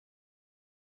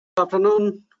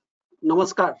Afternoon,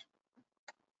 Namaskar.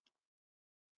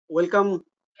 Welcome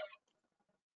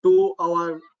to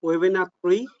our webinar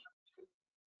 3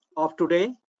 of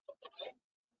today.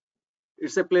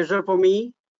 It's a pleasure for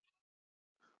me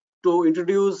to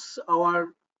introduce our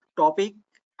topic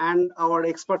and our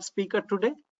expert speaker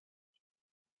today.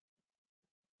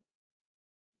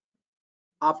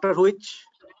 After which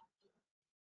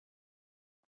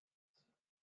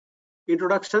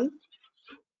introduction,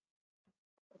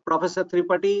 Professor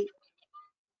Tripathi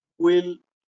will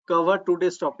cover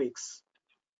today's topics.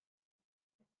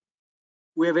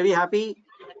 We are very happy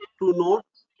to note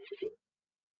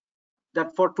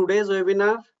that for today's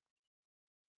webinar,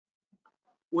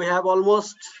 we have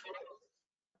almost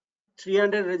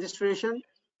 300 registration,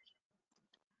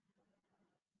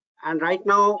 and right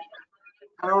now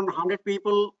around 100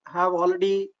 people have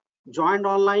already joined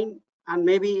online, and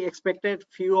maybe expected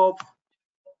few of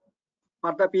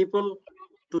further people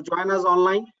to join us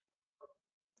online,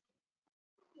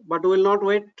 but we will not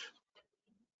wait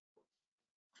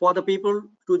for the people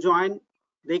to join.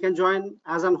 They can join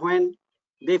as and when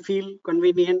they feel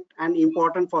convenient and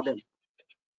important for them.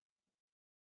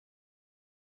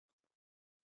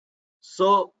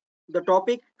 So the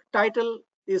topic title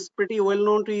is pretty well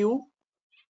known to you.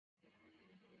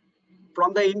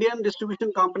 From the Indian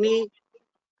distribution company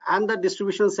and the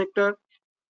distribution sector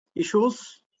issues,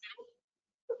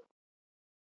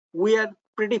 we are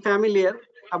pretty familiar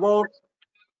about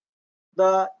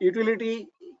the utility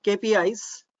KPIs.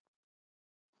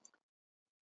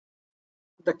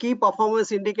 The key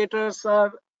performance indicators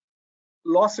are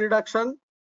loss reduction,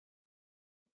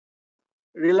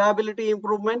 reliability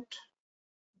improvement,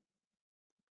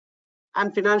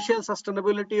 and financial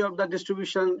sustainability of the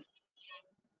distribution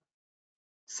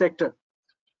sector.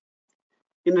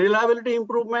 In reliability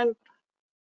improvement,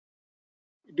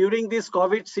 during this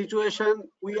COVID situation,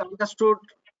 we understood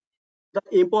the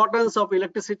importance of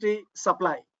electricity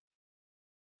supply.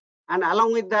 And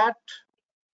along with that,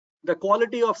 the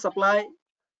quality of supply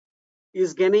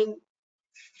is gaining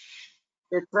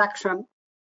traction,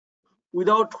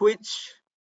 without which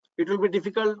it will be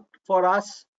difficult for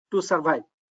us to survive.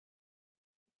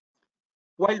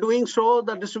 While doing so,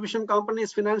 the distribution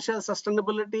company's financial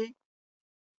sustainability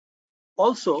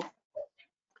also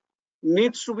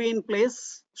needs to be in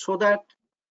place so that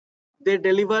they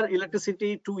deliver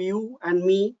electricity to you and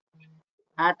me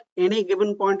at any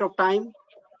given point of time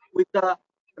with the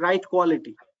right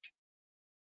quality.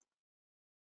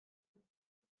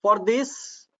 For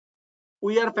this,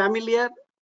 we are familiar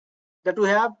that we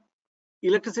have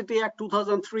Electricity Act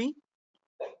 2003,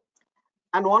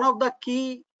 and one of the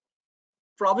key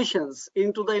provisions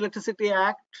into the Electricity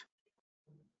Act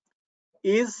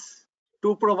is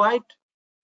to provide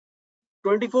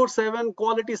 24/7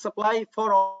 quality supply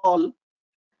for all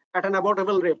at an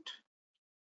affordable rate.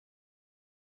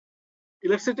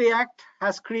 Electricity Act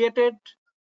has created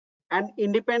an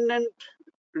independent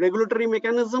regulatory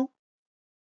mechanism,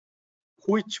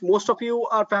 which most of you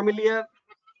are familiar,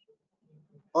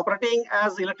 operating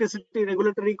as electricity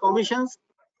regulatory commissions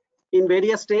in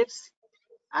various states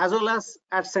as well as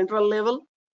at central level.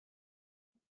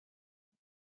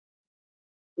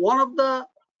 One of the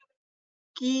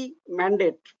key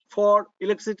mandate for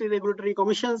electricity regulatory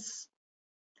commissions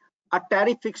are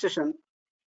tariff fixation.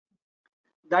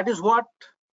 That is what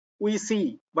we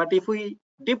see. But if we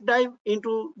deep dive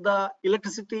into the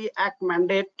Electricity Act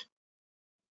mandate,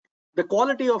 the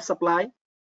quality of supply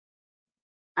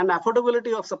and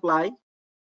affordability of supply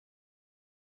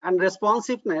and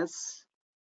responsiveness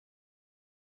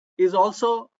is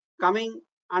also coming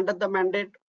under the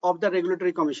mandate of the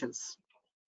regulatory commissions.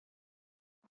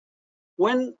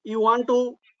 When you want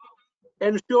to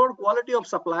ensure quality of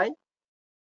supply,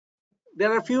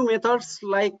 there are a few methods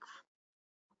like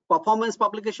performance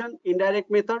publication,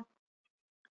 indirect method,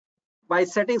 by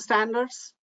setting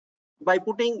standards, by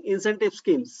putting incentive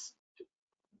schemes.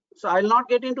 So I'll not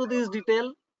get into this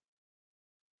detail.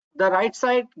 The right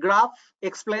side graph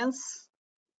explains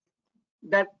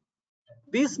that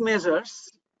these measures,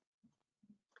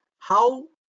 how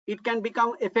it can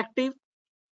become effective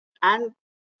and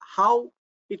how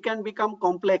it can become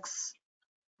complex,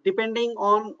 depending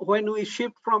on when we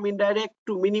shift from indirect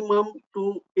to minimum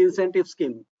to incentive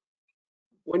scheme.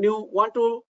 When you want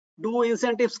to do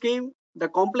incentive scheme, the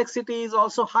complexity is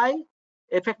also high,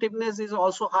 effectiveness is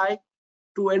also high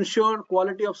to ensure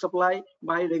quality of supply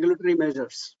by regulatory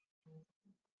measures.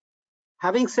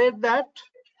 Having said that,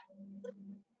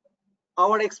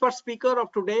 our expert speaker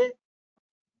of today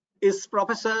is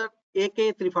Professor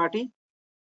A.K. Tripathi.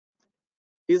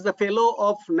 He is the fellow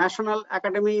of National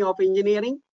Academy of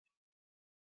Engineering.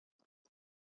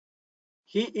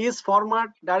 He is former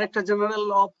Director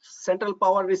General of Central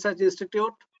Power Research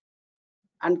Institute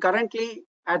and currently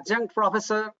Adjunct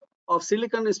Professor of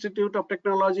Silicon Institute of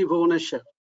Technology, Bhubaneswar.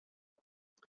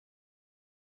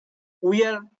 We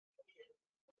are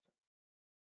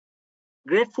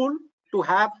grateful to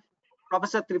have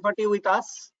Professor Tripathi with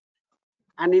us,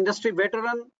 an industry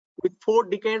veteran with 4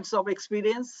 decades of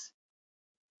experience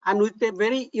and with a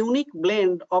very unique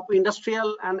blend of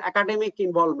industrial and academic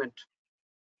involvement.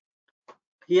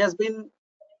 He has been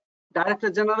Director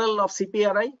General of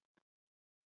CPRI.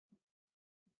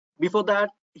 Before that,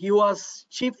 he was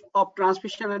Chief of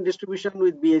Transmission and Distribution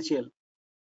with BHEL.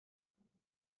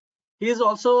 He is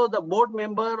also the board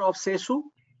member of CESU,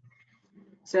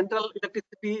 Central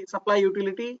Electricity Supply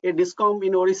Utility, a DISCOM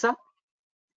in Odisha,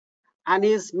 and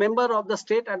is member of the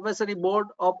State Advisory Board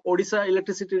of Odisha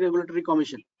Electricity Regulatory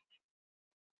Commission.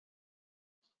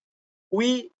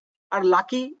 We are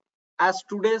lucky as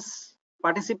today's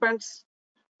participants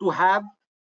to have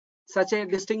such a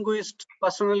distinguished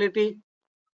personality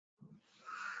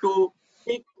to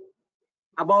speak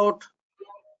about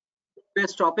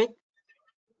this topic,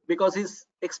 because his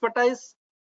expertise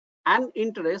and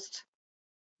interest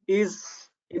is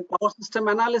in power system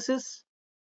analysis,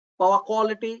 power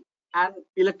quality, and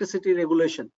electricity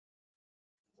regulation.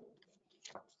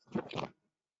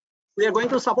 We are going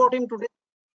to support him today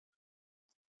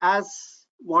as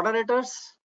moderators.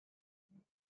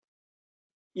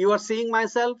 You are seeing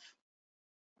myself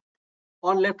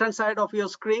on left hand side of your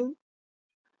screen.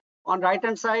 On right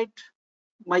hand side,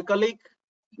 my colleague,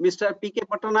 Mr. P.K.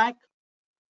 Patanaik.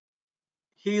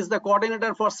 He is the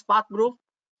coordinator for Spark Group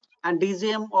and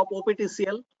DGM of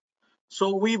OPTCL.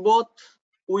 So we both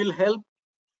will help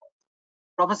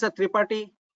Professor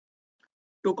Tripathi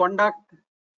to conduct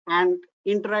and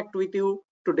interact with you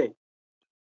today.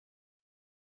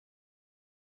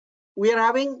 We are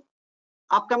having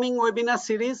upcoming webinar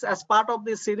series as part of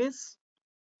this series.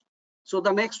 So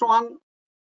the next one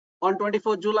on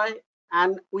 24 July,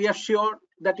 and we are sure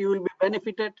that you will be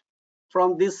benefited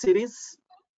from this series.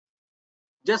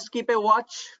 Just keep a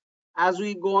watch as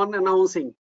we go on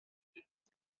announcing,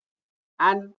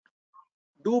 and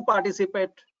do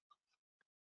participate.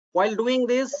 While doing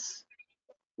this,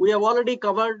 we have already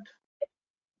covered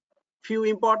few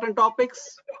important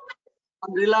topics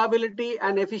on reliability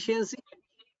and efficiency.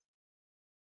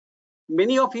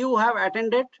 Many of you have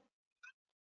attended.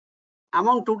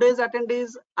 Among today's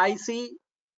attendees, I see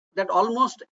that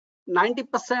almost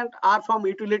 90% are from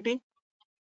utility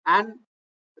and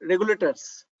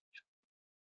regulators.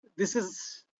 This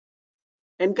is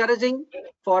encouraging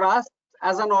for us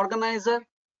as an organizer,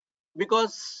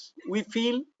 because we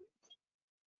feel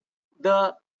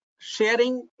the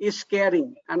sharing is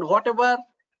caring, and whatever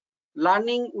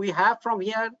learning we have from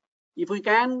here, if we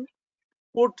can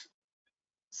put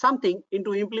something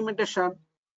into implementation,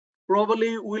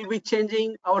 probably we'll be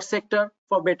changing our sector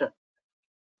for better.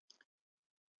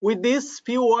 With these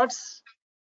few words,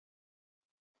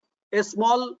 a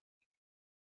small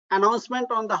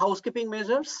announcement on the housekeeping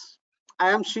measures. I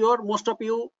am sure most of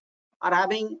you are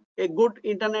having a good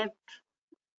internet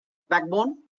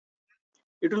backbone.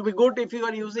 It will be good if you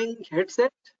are using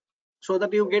headset so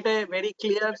that you get a very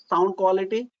clear sound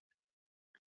quality.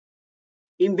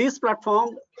 In this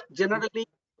platform, generally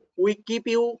we keep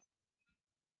you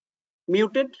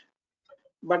muted,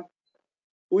 but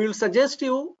we will suggest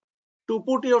you to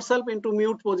put yourself into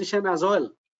mute position as well,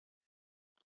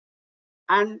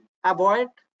 and avoid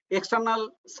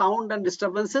external sound and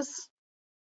disturbances.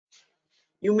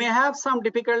 You may have some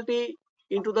difficulty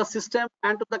into the system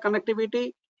and to the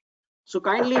connectivity, so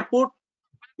kindly put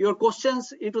your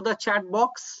questions into the chat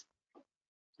box.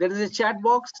 There is a chat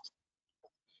box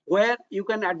where you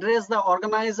can address the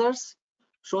organizers,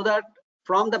 so that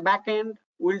from the back end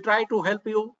we'll try to help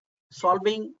you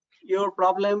solving your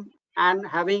problem and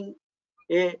having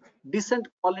a decent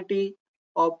quality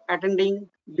of attending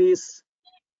this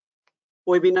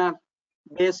webinar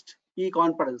based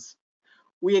e-conference.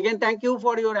 We again thank you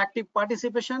for your active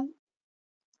participation.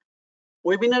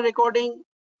 Webinar recording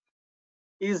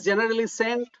is generally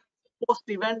sent post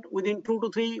event within 2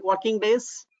 to 3 working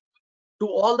days to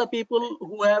all the people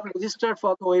who have registered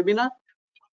for the webinar.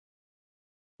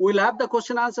 We'll have the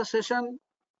question answer session.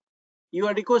 You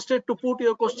are requested to put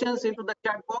your questions into the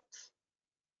chat box.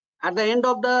 At the end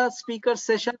of the speaker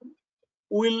session,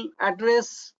 we'll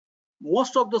address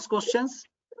most of those questions,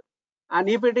 and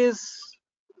if it is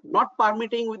not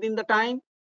permitting within the time,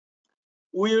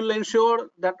 we will ensure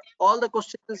that all the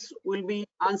questions will be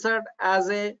answered as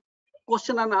a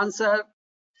question and answer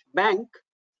bank,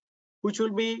 which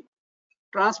will be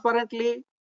transparently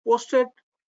posted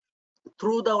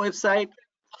through the website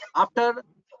after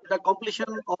the completion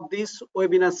of this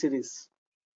webinar series.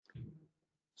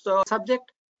 So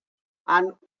subject,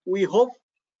 and we hope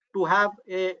to have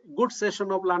a good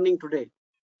session of learning today.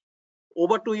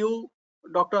 Over to you,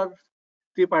 Dr.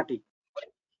 Tripathi.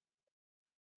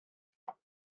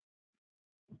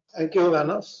 Thank you,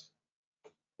 Manos.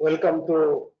 Welcome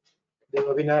to the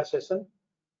webinar session.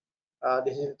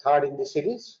 This is the third in the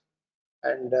series,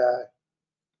 and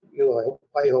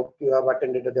I hope you have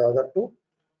attended the other two.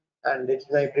 And it's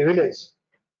my privilege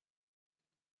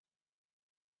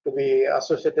to be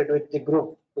associated with the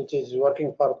group which is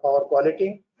working for power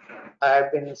quality. I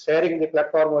have been sharing the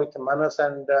platform with Manas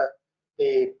and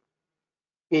the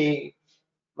P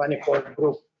manifold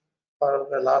group for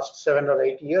the last 7 or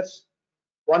 8 years.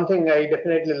 One thing I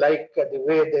definitely like the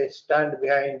way they stand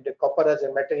behind copper as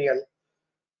a material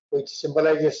which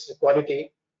symbolizes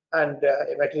quality, and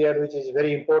a material which is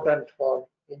very important for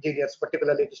engineers,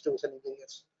 particularly distribution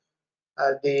engineers.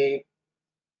 The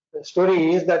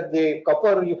story is that the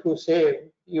copper, if you save,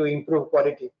 you improve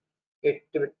quality. It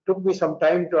took me some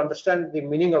time to understand the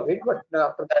meaning of it, but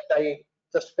after that I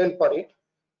just fell for it.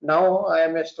 Now I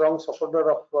am a strong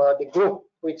supporter of the group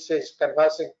which is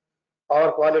canvassing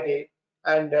our quality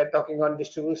and talking on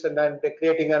distribution and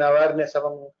creating an awareness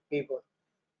among people.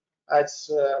 As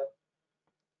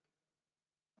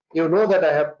you know that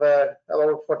I have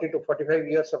about 40 to 45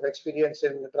 years of experience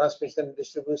in transmission and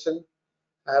distribution.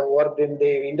 I have worked in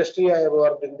the industry, I have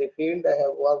worked in the field, I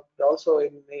have worked also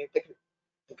in the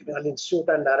technical institute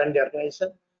and R&D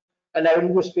organization. And I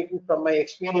will be speaking from my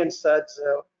experience as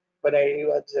when I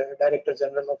was Director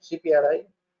General of CPRI.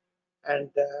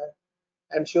 And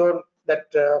I'm sure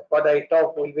that what I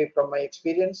talk will be from my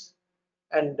experience.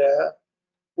 And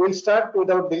we'll start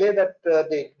without delay that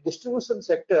the distribution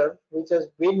sector, which has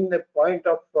been a point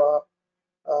of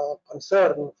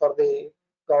concern for the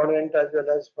government as well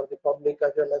as for the public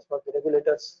as well as for the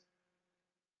regulators,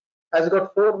 has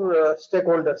got four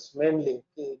stakeholders mainly: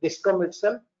 the DISCOM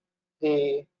itself,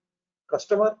 the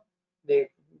customer, the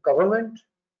government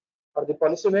or the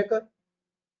policymaker,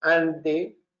 and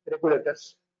the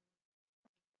regulators.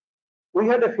 We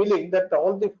had a feeling that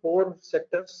all the four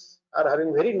sectors are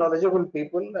having very knowledgeable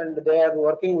people and they are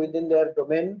working within their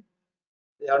domain.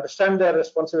 They understand their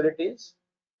responsibilities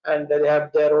and they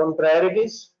have their own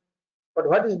priorities. But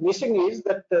what is missing is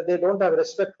that they don't have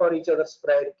respect for each other's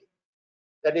priority.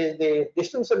 That is, the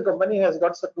distribution company has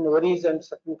got certain worries and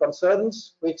certain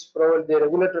concerns which probably the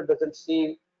regulator doesn't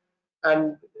see,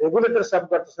 and regulators have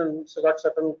got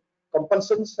certain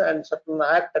compulsions and certain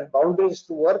act and boundaries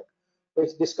to work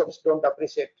which DISCOMs don't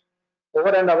appreciate. Over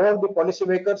and above the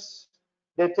policymakers,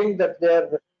 they think that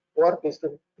their work is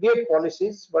to create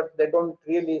policies, but they don't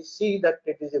really see that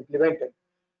it is implemented.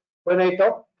 When I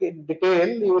talk in detail,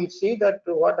 you will see that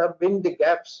what have been the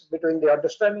gaps between the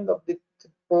understanding of the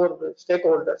four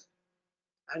stakeholders,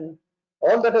 and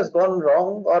all that has gone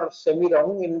wrong or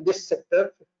semi-wrong in this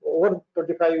sector over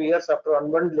 25 years after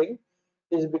unbundling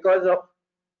is because of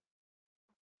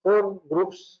four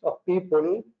groups of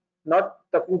people not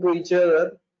talking to each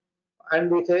other and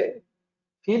with a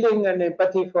feeling and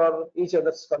empathy for each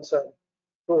other's concern.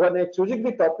 So when I choosing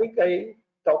the topic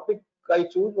I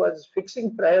choose was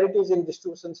fixing priorities in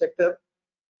distribution sector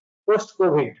post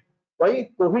COVID. Why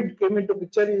COVID came into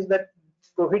picture is that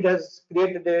COVID has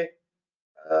created a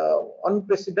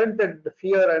unprecedented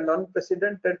fear and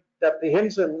unprecedented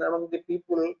apprehension among the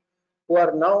people who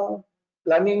are now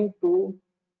planning to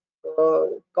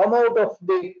come out of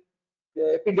the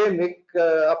epidemic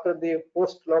after the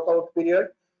post-lockout period,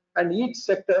 and each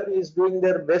sector is doing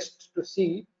their best to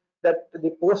see that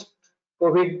the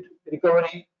post-COVID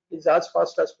recovery is as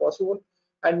fast as possible,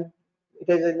 and it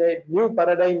is a new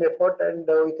paradigm effort, and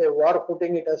with a war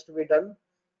footing it has to be done.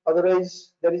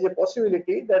 Otherwise, there is a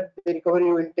possibility that the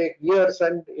recovery will take years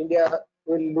and India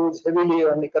will lose heavily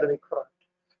on economic front.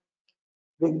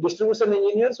 The distribution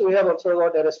engineers, we have also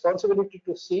got a responsibility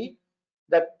to see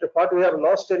that what we have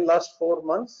lost in last 4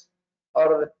 months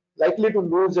are likely to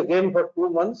lose again for 2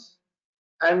 months,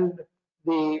 and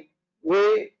the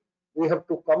way we have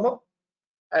to come up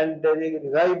and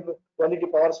revive quality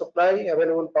power supply,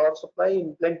 available power supply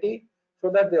in plenty,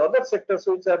 so that the other sectors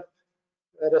which are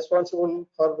responsible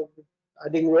for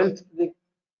adding wealth to the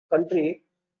country,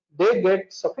 they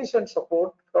get sufficient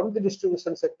support from the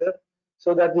distribution sector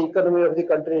so that the economy of the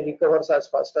country recovers as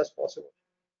fast as possible.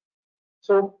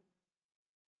 So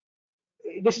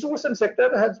distribution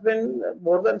sector has been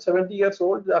more than 70 years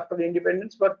old after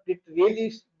independence, but it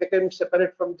really became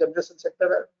separate from generation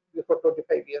sector before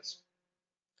 25 years.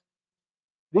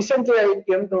 Recently, I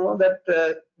came to know that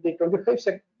the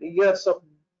 25 years of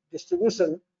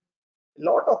distribution, a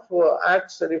lot of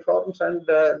acts, reforms, and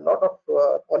a lot of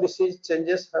policy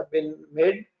changes have been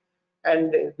made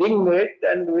and being made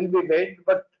and will be made,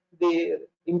 but the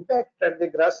impact at the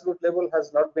grassroots level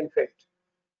has not been felt.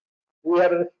 We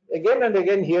are again and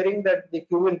again hearing that the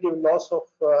cumulative loss of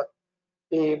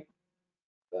the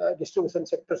distribution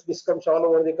sectors discomes all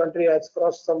over the country has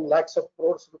crossed some lakhs of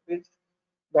crores rupees.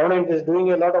 Government is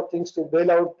doing a lot of things to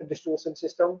bail out the distribution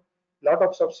system. Lot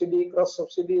of subsidy, cross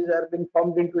subsidies have been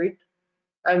pumped into it,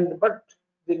 and but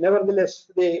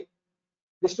nevertheless the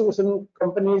distribution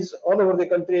companies all over the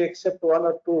country, except one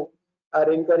or two,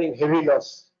 are incurring heavy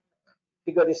loss.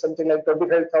 Figure is something like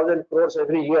 25,000 crores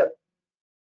every year.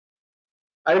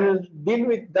 I will deal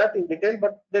with that in detail,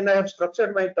 but then I have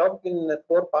structured my talk in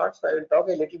 4 parts. I will talk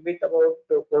a little bit about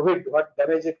COVID, what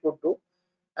damage it could do,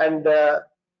 and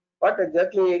what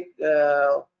exactly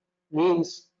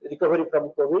means recovery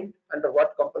from COVID, under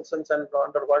what compulsions and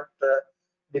under what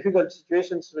difficult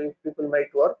situations people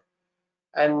might work,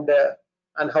 and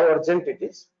how urgent it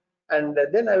is. And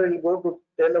then I will go to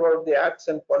tell about the acts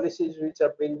and policies which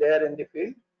have been there in the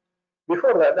field.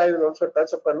 Before that, I will also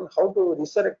touch upon how to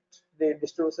resurrect the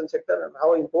distribution sector and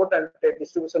how important a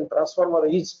distribution transformer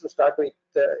is to start with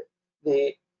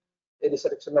the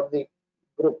resurrection of the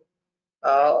group.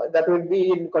 That will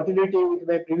be in continuity with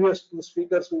my previous two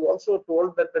speakers who also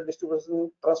told that the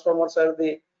distribution transformers are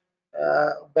the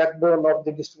backbone of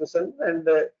the distribution, and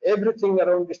everything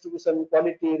around distribution,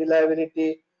 quality,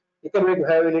 reliability, economic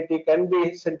viability can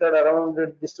be centered around the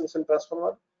distribution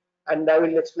transformer, and I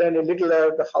will explain a little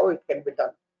about how it can be done.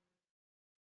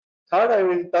 Third, I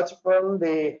will touch upon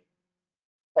the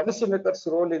policymakers'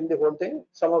 role in the whole thing,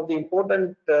 some of the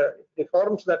important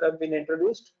reforms that have been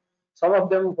introduced, some of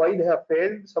them why they have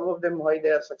failed, some of them why they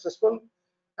are successful,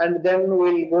 and then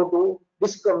we'll go to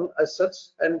DISCOM as such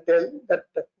and tell that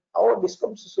how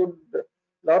DISCOMs should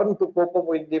learn to cope up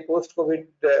with the post-COVID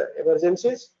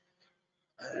emergencies,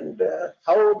 and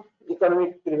how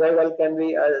economic revival can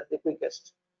be the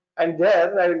quickest. And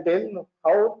there I will tell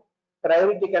how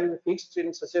priority can be fixed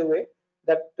in such a way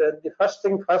that the first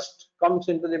thing first comes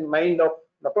into the mind of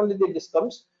not only the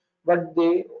DISCOMs, but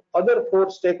the other 4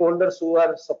 stakeholders who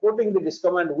are supporting the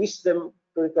DISCOM and wish them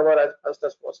to recover as fast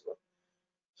as possible.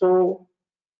 So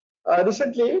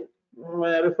recently,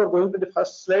 before going to the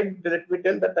first slide, let me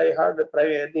tell that I heard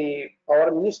the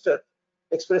Power Minister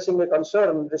expressing a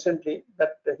concern recently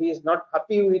that he is not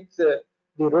happy with the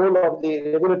role of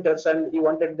the regulators, and he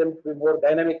wanted them to be more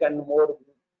dynamic and more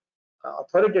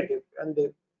authoritative, and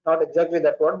not exactly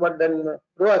that word, but then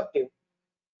proactive.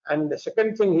 And the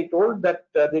second thing, he told that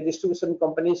the distribution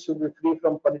companies should be free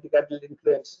from political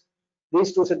influence.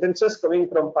 These 2 sentences coming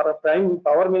from Prime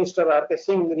Power Minister R.K.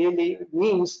 Singh really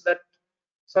means that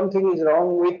something is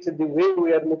wrong with the way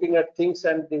we are looking at things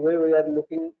and the way we are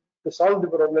looking to solve the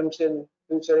problems in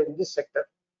future in this sector.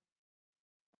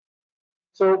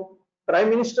 So Prime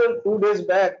Minister 2 days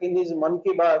back in his Mann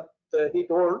Ki Baat, he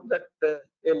told that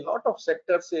a lot of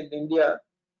sectors in India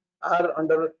are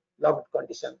under locked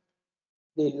condition.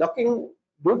 The locking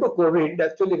due to COVID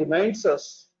actually reminds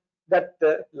us that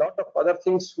a lot of other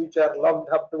things which are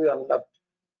locked have to be unlocked.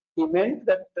 He meant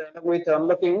that with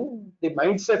unlocking the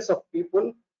mindsets of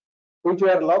people which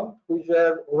were locked, which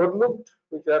were overlooked,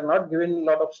 which were not given a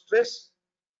lot of stress,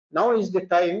 now is the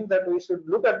time that we should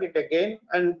look at it again,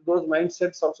 and those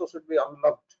mindsets also should be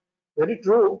unlocked. Very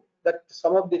true that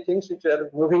some of the things which are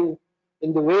moving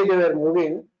in the way they were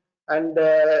moving, and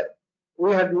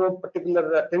we had no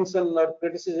particular attention or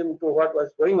criticism to what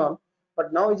was going on,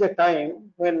 but now is a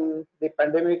time when the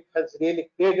pandemic has really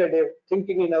created a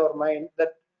thinking in our mind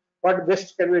that what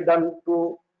best can be done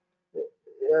to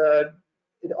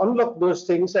unlock those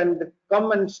things and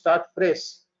come and start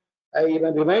fresh. I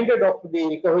am reminded of the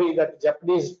recovery that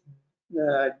Japanese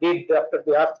did after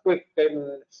the earthquake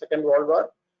in Second World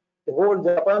War. The whole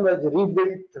Japan was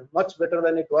rebuilt much better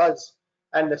than it was,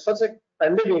 and such a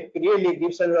pandemic really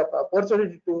gives us an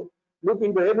opportunity to look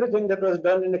into everything that was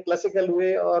done in a classical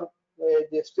way or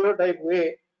the stereotype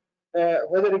way,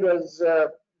 whether it was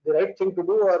the right thing to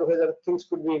do or whether things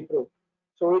could be improved.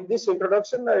 So with this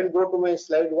introduction, I will go to my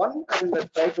slide 1 and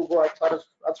try to go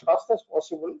as fast as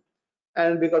possible.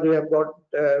 And because we have got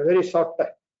very short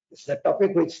time, it's a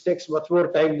topic which takes much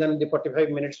more time than the 45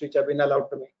 minutes which have been allowed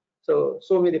to me. So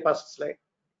show me the first slide.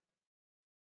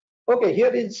 Okay,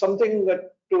 here is something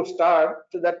that to start,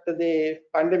 that the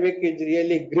pandemic is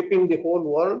really gripping the whole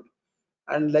world,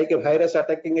 and like a virus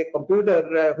attacking a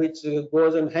computer which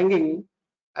goes on hanging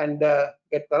and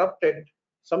get corrupted.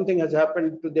 Something has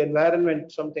happened to the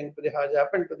environment, something has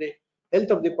happened to the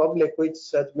health of the public, which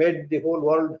has made the whole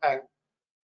world hang.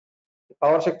 The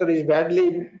power sector is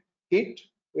badly hit.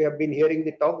 We have been hearing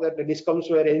the talk that the discoms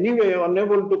were anyway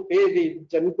unable to pay the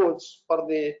GenCos for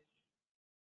the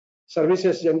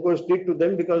services GenCos did to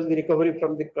them because the recovery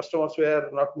from the customers were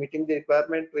not meeting the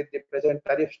requirement with the present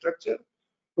tariff structure.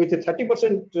 With a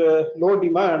 30% low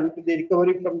demand, the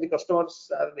recovery from the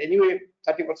customers are anyway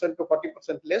 30% to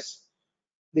 40% less.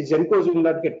 The GenCos will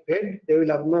not get paid. They will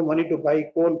have no money to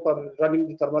buy coal for running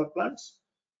the thermal plants.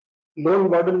 Loan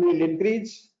burden will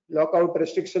increase. Lockout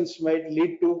restrictions might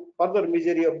lead to further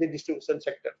misery of the distribution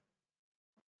sector.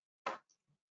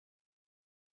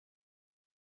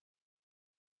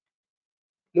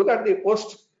 Look at the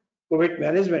post-COVID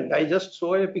management. I just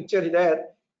saw a picture there,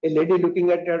 a lady looking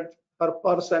at her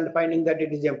purse and finding that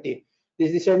it is empty. This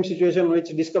is the same situation which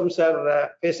discoms are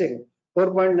facing.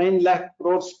 4.9 lakh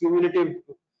crores cumulative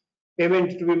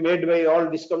payment to be made by all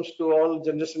discoms to all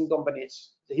generation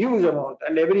companies. It's a huge amount,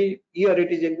 and every year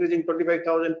it is increasing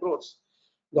 25,000 crores.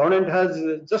 Government has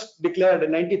just declared a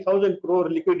 90,000 crore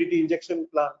liquidity injection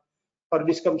plan for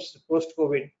discoms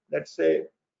post-COVID. That's a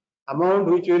amount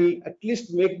which will at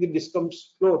least make the discoms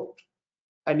float.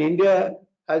 And India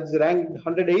has ranked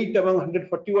 108 among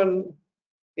 141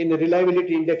 in the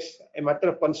reliability index, a matter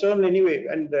of concern anyway.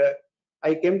 And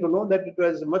I came to know that it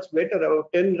was much better,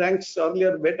 about 10 ranks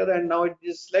earlier better, and now it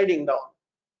is sliding down.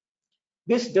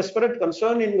 This desperate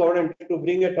concern in government to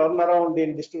bring a turnaround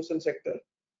in distribution sector.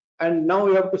 And now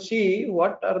we have to see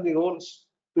what are the roles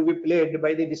to be played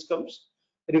by the discoms,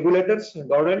 regulators,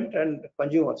 government, and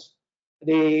consumers.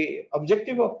 The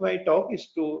objective of my talk is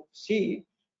to see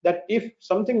that if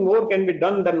something more can be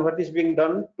done than what is being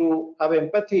done, to have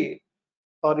empathy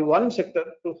for the one sector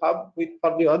to have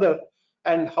for the other,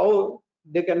 and how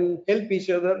they can help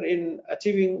each other in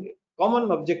achieving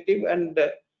common objective and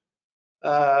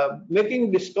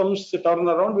making discoms turn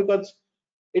around, because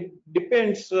it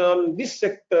depends on this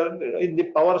sector in the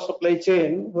power supply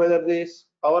chain, whether this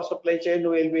power supply chain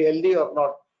will be healthy or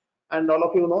not. And all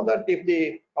of you know that if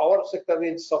the power sector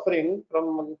is suffering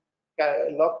from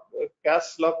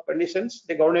cash lock conditions,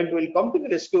 the government will come to the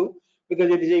rescue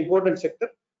because it is an important sector,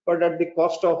 but at the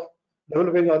cost of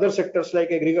developing other sectors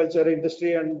like agriculture,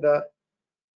 industry, and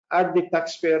at the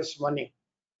taxpayers' money.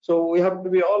 So we have to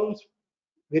be all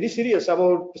very serious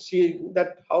about seeing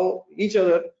that how each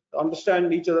other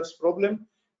understand each other's problem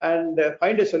and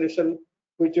find a solution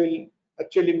which will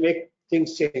actually make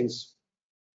things change.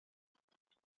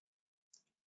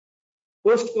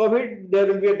 Post-COVID, there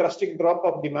will be a drastic drop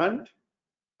of demand,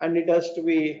 and it has to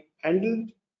be handled.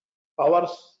 Power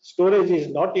storage is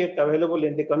not yet available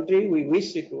in the country. We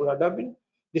wish it would have been.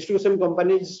 Distribution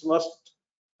companies must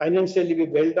financially be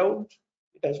bailed out.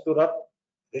 It has to run.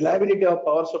 Reliability of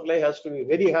power supply has to be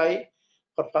very high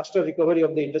for faster recovery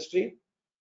of the industry.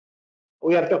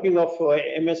 We are talking of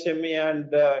MSME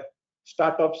and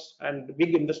startups and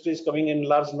big industries coming in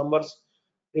large numbers,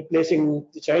 replacing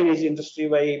the Chinese industry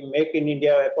by Make in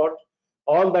India effort.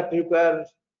 All that requires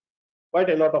quite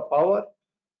a lot of power,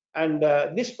 and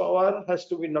this power has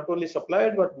to be not only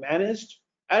supplied but managed,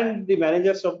 and the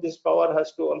managers of this power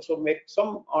has to also make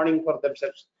some earning for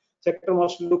themselves. Sector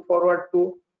must look forward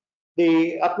to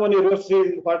the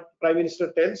Atmanirbhar, what Prime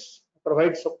Minister tells,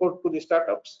 provide support to the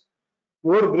startups.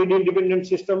 More grid independent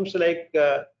systems like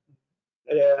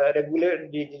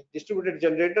regulate the distributed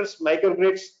generators,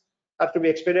 microgrids have to be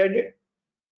expedited.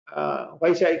 Why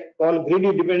I call grid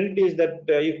independent is that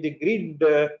if the grid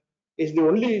is the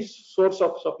only source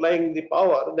of supplying the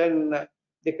power, then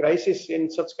the crisis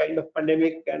in such kind of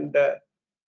pandemic and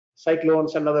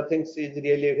cyclones and other things is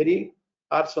really very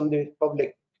harsh on the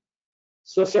public.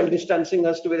 Social distancing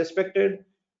has to be respected.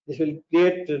 This will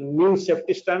create new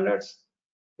safety standards.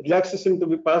 Relaxation to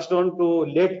be passed on to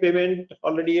late payment,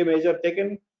 already a measure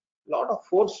taken. A lot of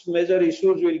force measure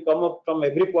issues will come up from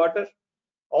every quarter.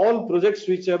 All projects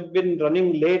which have been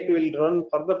running late will run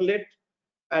further late,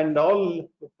 and all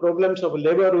problems of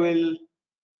labor will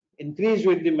increase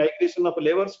with the migration of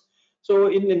laborers. So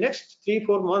in the next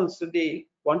 3-4 months, the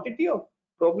quantity of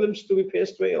problems to be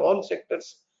faced by all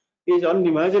sectors is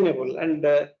unimaginable, and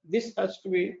this has to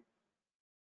be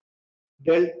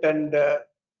dealt. And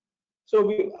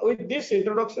so with this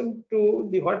introduction to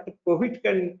the what COVID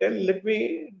can tell, let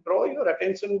me draw your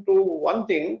attention to one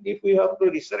thing. If we have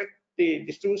to resurrect the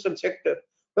distribution sector,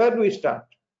 where do we start?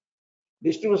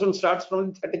 Distribution starts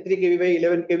from 33 kV by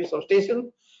 11 kV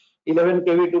substation, 11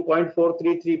 kV to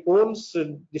 0.433 poles,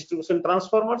 distribution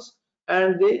transformers,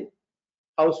 and the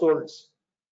households.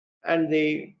 And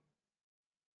the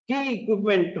key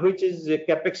equipment, which is a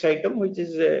capex item, which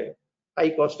is a high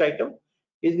cost item,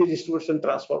 is the distribution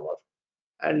transformer.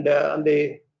 And on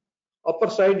the Upper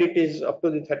side it is up to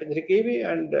the 33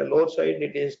 kV, and lower side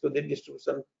it is to the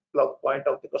distribution plug point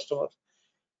of the customer.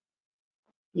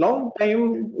 Long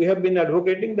time we have been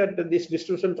advocating that this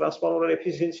distribution transformer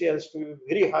efficiency has to be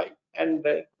very high, and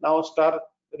now star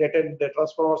rated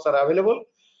transformers are available.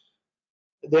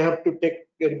 They have to be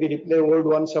replaced, old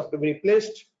ones have to be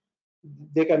replaced.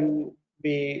 They can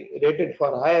be rated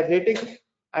for higher rating,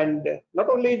 and not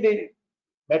only the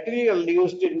material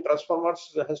used in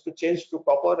transformers has to change to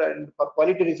copper and for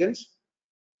quality reasons,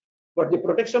 but the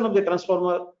protection of the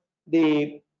transformer,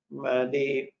 the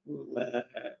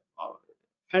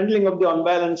handling of the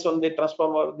unbalance on the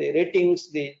transformer, the ratings,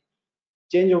 the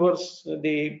changeovers,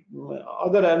 the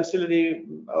other ancillary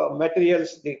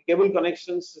materials, the cable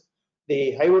connections,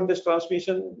 the high voltage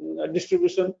transmission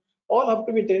distribution, all have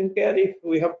to be taken care if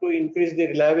we have to increase the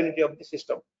reliability of the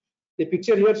system. The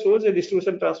picture here shows a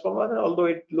distribution transformer, although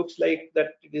it looks like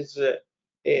that it is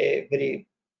a very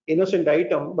innocent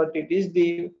item, but it is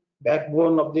the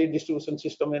backbone of the distribution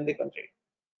system in the country.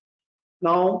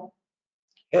 Now,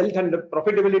 health and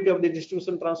profitability of the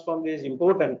distribution transformer is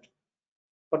important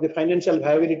for the financial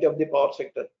viability of the power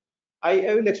sector.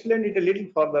 I will explain it a little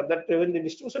further, that when the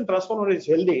distribution transformer is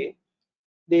healthy,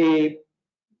 the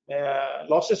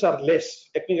losses are less,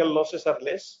 technical losses are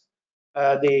less,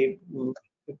 the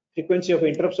frequency of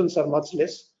interruptions are much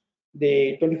less,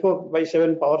 the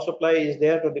 24/7 power supply is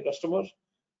there to the customers,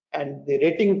 and the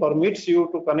rating permits you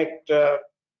to connect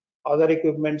other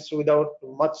equipments without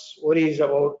much worries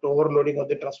about overloading of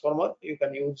the transformer. You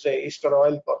can use a ester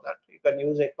oil for that. You can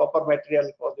use a copper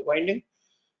material for the winding.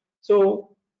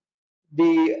 So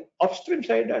the upstream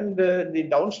side and the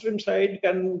downstream side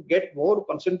can get more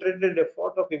concentrated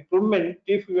effort of improvement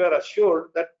if you are assured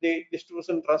that the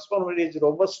distribution transformer is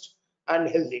robust and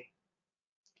healthy.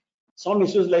 Some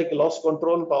issues like loss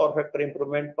control, power factor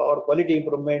improvement, power quality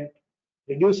improvement,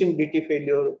 reducing DT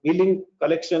failure, billing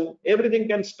collection, everything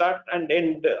can start and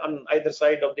end on either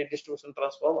side of the distribution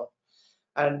transformer,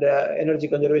 and energy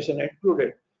conservation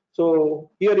included.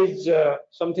 So here is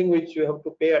something which you have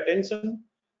to pay attention,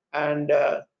 and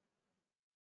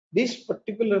this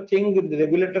particular thing the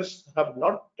regulators have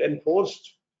not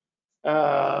enforced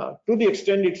to the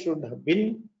extent it should have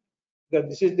been. Because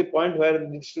this is the point where the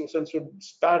distribution should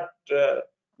start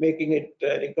making it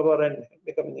recover and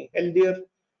becoming healthier,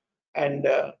 and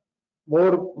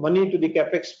more money to the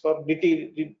capex for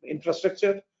DT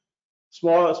infrastructure,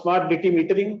 smart DT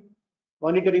metering,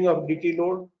 monitoring of DT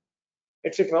load,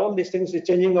 etc. All these things, the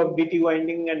changing of DT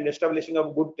winding and establishing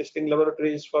of good testing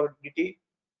laboratories for DT,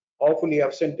 awfully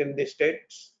absent in the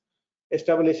states,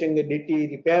 establishing a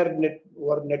DT repair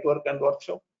network and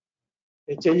workshop,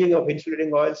 the changing of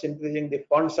insulating oils, increasing the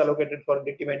funds allocated for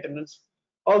DT maintenance.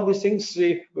 All these things,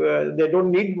 if they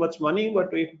don't need much money, but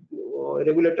if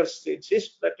regulators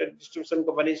insist that distribution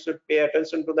companies should pay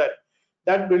attention to that,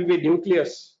 that will be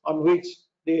nucleus on which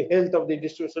the health of the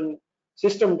distribution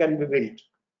system can be built.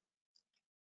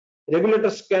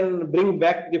 Regulators can bring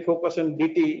back the focus on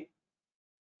DT.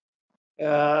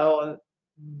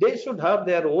 They should have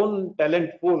their own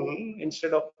talent pool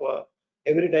instead of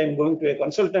every time going to a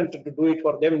consultant to do it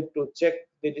for them to check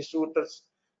the distributors.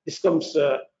 This comes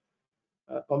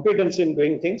competence in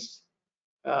doing things.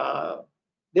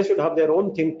 They should have their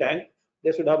own think tank.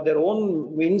 They should have their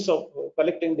own means of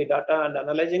collecting the data and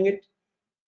analyzing it.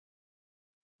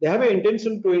 They have an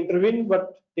intention to intervene,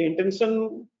 but the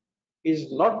intention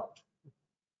is not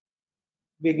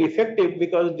being effective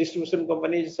because distribution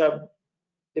companies have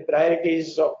the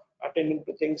priorities of attending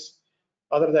to things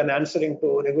other than answering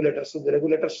to regulators. So the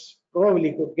regulators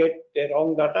probably could get a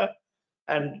wrong data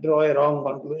and draw a wrong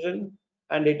conclusion,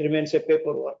 and it remains a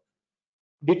paperwork.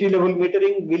 DT level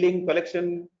metering, billing,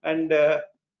 collection, and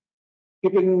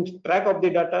keeping track of the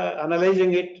data,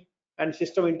 analyzing it, and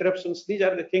system interruptions. These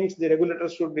are the things the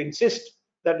regulators should insist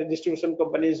that the distribution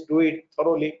companies do it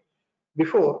thoroughly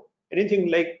before anything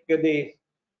like the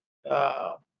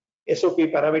SOP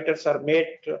parameters are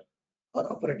made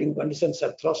or operating conditions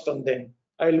are thrust on them.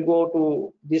 I'll go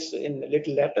to this in a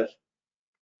little later.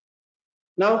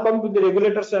 Now come to the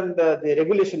regulators and the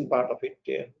regulation part of it.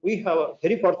 We are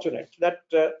very fortunate that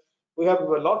we have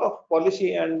a lot of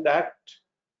policy and act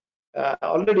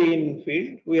already in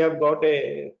field. We have got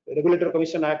a Regulator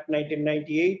Commission Act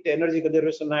 1998, Energy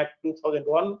Conservation Act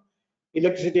 2001,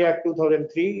 Electricity Act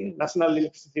 2003, National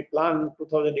Electricity Plan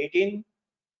 2018,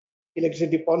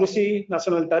 Electricity Policy,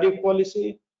 National Tariff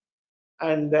Policy,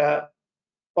 and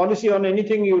policy on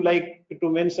anything you like to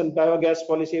mention: biogas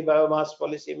policy, biomass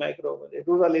policy,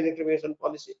 rural electrification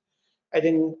policy. I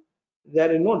think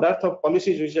there is no dearth of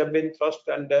policies which have been thrust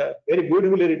and very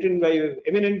beautifully written by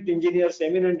eminent engineers,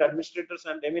 eminent administrators,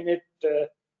 and eminent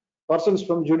persons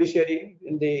from judiciary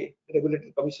in the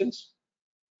regulatory commissions.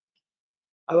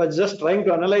 I was just trying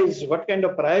to analyze what kind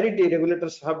of priority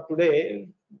regulators have today.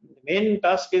 The main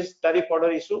task is tariff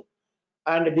order issue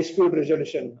and dispute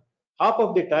resolution. Half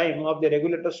of the time of the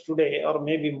regulators today, or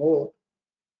maybe more,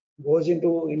 goes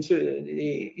into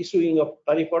the issuing of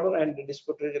tariff order and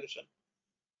dispute resolution.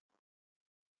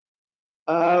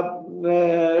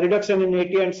 Reduction in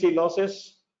AT&C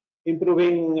losses,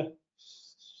 improving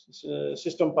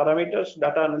system parameters,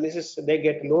 data analysis, they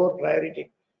get lower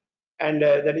priority. And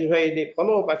that is why the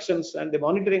follow-up actions and the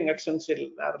monitoring actions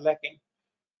are lacking.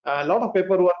 A lot of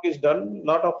paperwork is done, a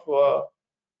lot of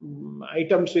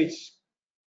items which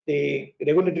the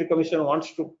regulatory commission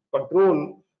wants to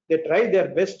control, they try their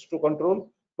best to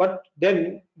control, but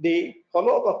then the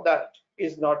follow-up of that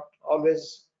is not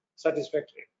always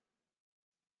satisfactory.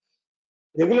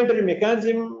 Regulatory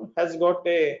mechanism has got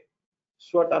a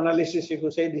SWOT analysis, if you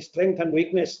say the strength and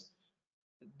weakness.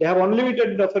 They have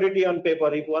unlimited authority on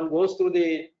paper. If one goes through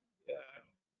the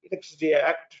Electricity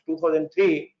Act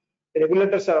 2003, the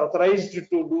regulators are authorized to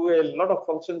do a lot of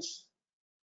functions,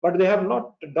 but they have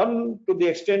not done to the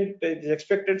extent it is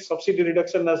expected. Subsidy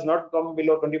reduction has not come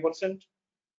below 20%.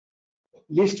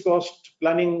 Least cost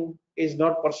planning is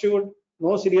not pursued.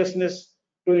 No seriousness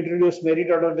to introduce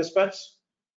merit order dispatch.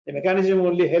 The mechanism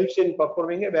only helps in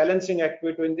performing a balancing act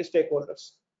between the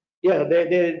stakeholders. Yeah,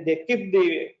 they keep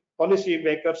the policy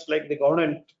makers like the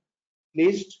government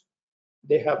pleased.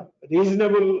 They have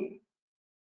reasonable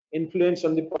influence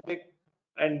on the public,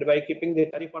 and by keeping the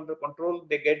tariff under control,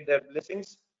 they get their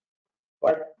blessings.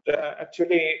 But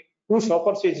actually, who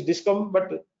suffers is DISCOM,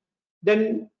 but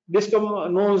then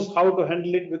DISCOM knows how to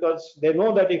handle it because they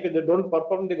know that if they don't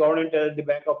perform, the government has the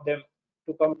back of them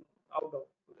to come out of,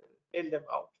 bail them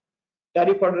out.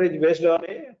 Tariff order is based on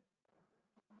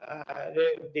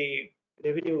the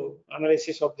revenue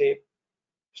analysis of the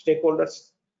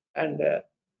stakeholders, and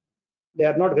they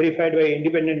are not verified by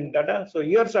independent data. So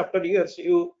years after years,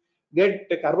 you get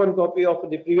a carbon copy of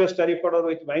the previous tariff order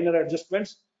with minor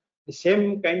adjustments, the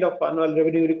same kind of annual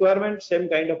revenue requirement, same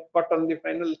kind of cut on the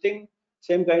final thing,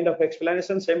 same kind of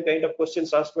explanation, same kind of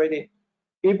questions asked by the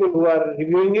people who are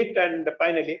reviewing it, and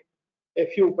finally a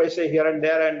few paisa here and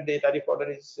there, and the tariff order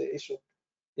is issued.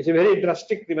 It's a very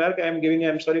drastic remark I am giving.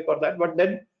 I'm sorry for that, but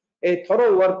then a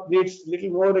thorough work needs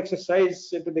little more exercise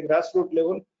to the grassroots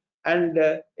level, and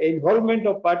involvement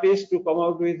of parties to come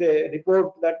out with a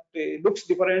report that looks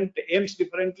different, aims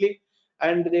differently,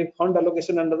 and the fund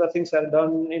allocation and other things are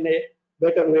done in a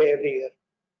better way every year.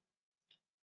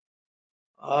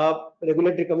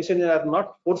 Regulatory commissions are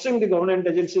not forcing the government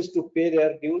agencies to pay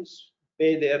their dues,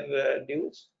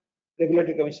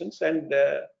 regulatory commissions, and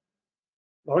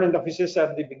government offices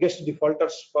are the biggest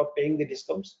defaulters for paying the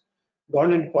DISCOMs.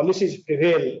 Government policies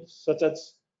prevail, such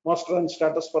as must run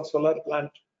status for solar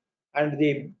plant, and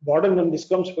the burden on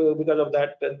DISCOMs because of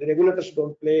that. The regulators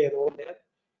don't play a role there.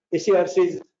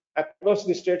 ACRCs across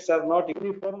the states are not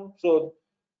uniform, so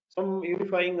some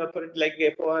unifying authority like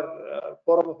FOR,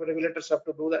 Forum of Regulators, have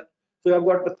to do that. So you have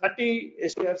got 30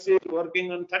 ACRCs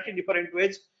working on 30 different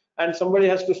ways, and somebody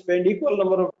has to spend equal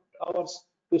number of hours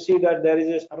to see that there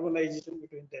is a harmonization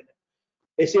between them.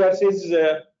 ACRC's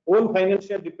own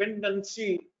financial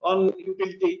dependency on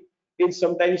utility is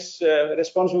sometimes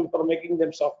responsible for making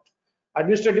them soft.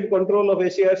 Administrative control of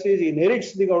ACRCs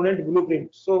inherits the government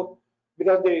blueprint. So,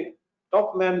 because the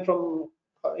top man from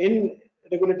in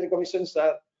regulatory commissions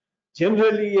are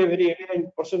generally a very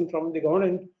eminent person from the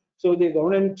government, so the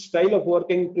government style of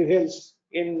working prevails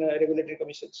in regulatory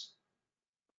commissions.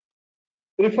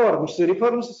 Reforms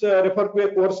refer to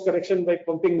a course correction by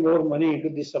pumping more money into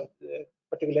this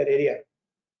particular area.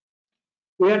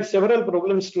 We had several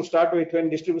problems to start with when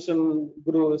distribution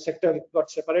sector got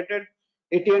separated.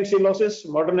 AT&C losses,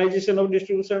 modernization of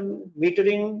distribution,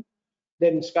 metering,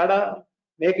 then SCADA,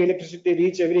 make electricity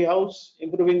reach every house,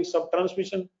 improving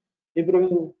sub-transmission,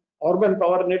 improving urban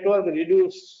power network,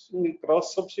 reducing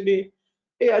cross subsidy.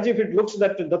 As if it looks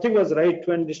that nothing was right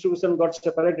when distribution got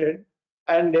separated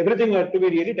and everything had to be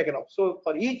really taken off. So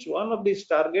for each one of these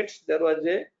targets, there was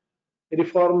a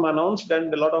reform announced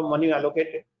and a lot of money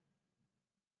allocated.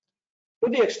 To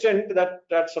the extent that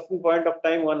at certain point of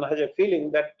time, one has a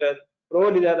feeling that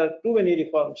probably there are too many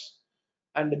reforms.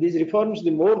 And these reforms,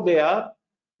 the more they are,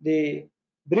 the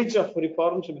breach of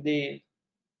reforms, the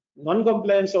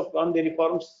non-compliance on the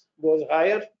reforms goes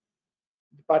higher.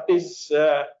 The parties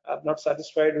are not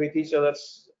satisfied with each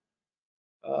other's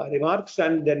remarks,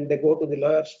 and then they go to the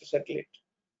lawyers to settle it.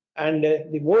 And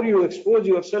the more you expose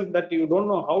yourself that you don't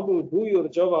know how to do your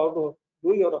job, how to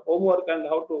do your homework, and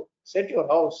how to set your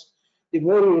house, the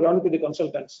more you run to the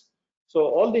consultants. So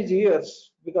all these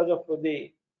years, because of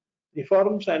the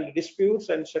reforms and disputes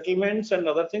and settlements and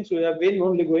other things, we have been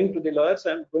only going to the lawyers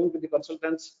and going to the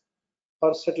consultants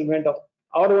for settlement of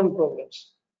our own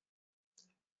problems.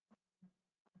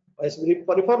 As the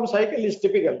reform cycle is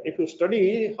typical. If you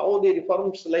study how the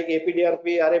reforms like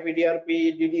APDRP,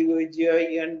 RAPDRP,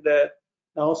 DDOGI, and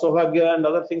now Saubhagya and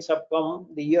other things have come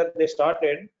the year they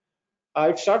started,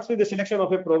 it starts with the selection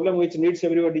of a problem which needs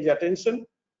everybody's attention,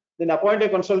 then appoint a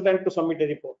consultant to submit a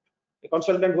report. A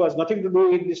consultant who has nothing to do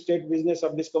with the state business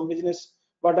or discom business,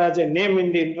 but has a name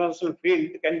in the international field,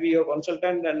 can be your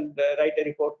consultant and write a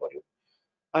report for you.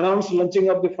 Announce launching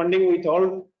of the funding with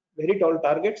all very tall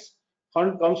targets.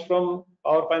 Fund comes from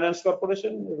our finance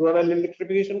corporation, rural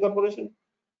electrification corporation.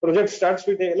 Project starts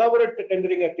with an elaborate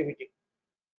tendering activity.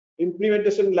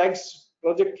 Implementation lags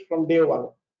project from day one.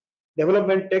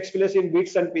 Development takes place in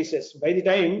bits and pieces. By the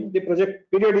time the project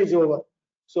period is over,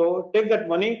 so take that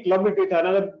money, club it with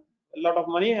another lot of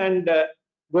money, and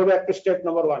go back to step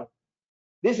number one.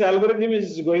 This algorithm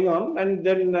is going on, and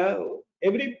then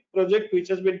every project which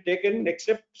has been taken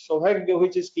except Saubhagya,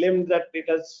 which is claimed that it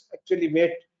has actually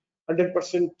made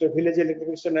 100% village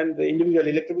electrification and individual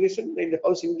electrification in the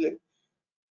housing,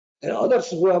 and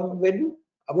others who have been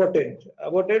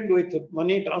aborted with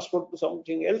money transferred to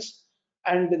something else.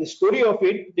 And the story of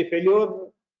it, the failure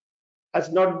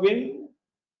has not been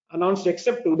announced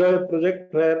except to the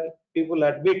project where people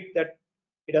admit that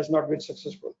it has not been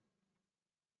successful.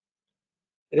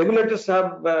 Regulators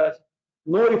have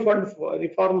no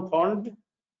reform fund,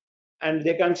 and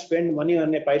they can't spend money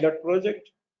on a pilot project.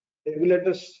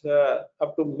 Regulators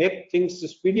have to make things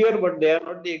speedier, but they are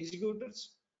not the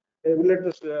executors.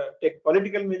 Regulators take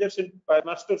political measures by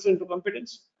masters into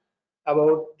competence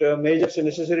about measures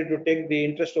necessary to take the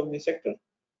interest of the sector,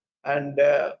 and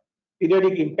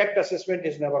periodic impact assessment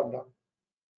is never done.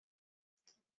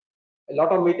 A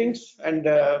lot of meetings, and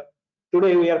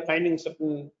today we are finding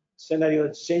certain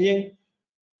scenarios changing.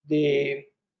 The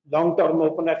long-term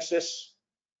open access,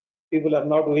 people are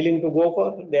not willing to go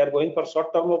for. They are going for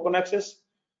short-term open access.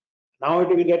 Now it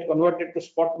will get converted to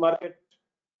spot market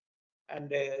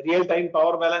and real-time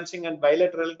power balancing and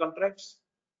bilateral contracts.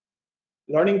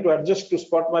 Learning to adjust to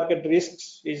spot market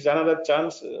risks is another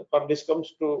chance for discoms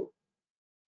to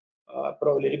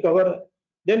probably recover.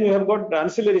 Then we have got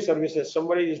ancillary services.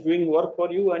 Somebody is doing work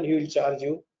for you and he will charge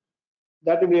you.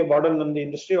 That will be a burden on the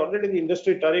industry. Already the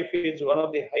industry tariff is one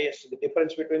of the highest. The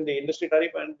difference between the industry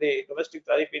tariff and the domestic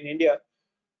tariff in India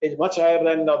is much higher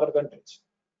than other countries.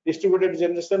 Distributed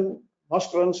generation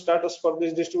must run status for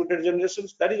these distributed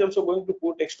generations. That is also going to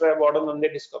put extra burden on the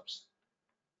discoms.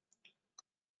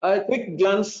 A quick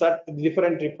glance at the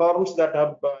different reforms that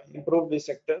have improved the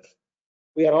sector.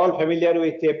 We are all familiar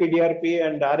with APDRP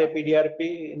and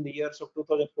RAPDRP in the years of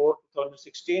 2004,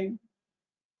 2016,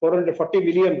 440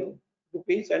 billion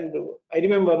rupees. And I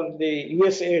remember the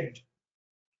US aid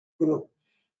group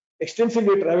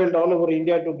extensively traveled all over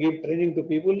India to give training to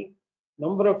people.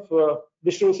 Number of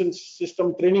distribution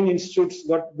system training institutes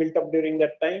got built up during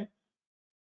that time,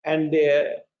 and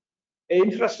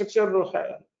infrastructure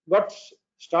got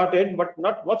started, but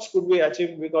not much could be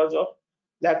achieved because of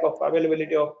lack of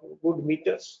availability of good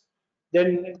meters.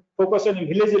 Then focus on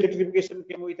village electrification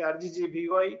came with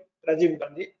RGGBY, Rajiv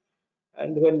Gandhi,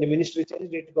 and when the ministry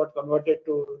changed, it got converted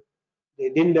to the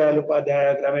Din Dayal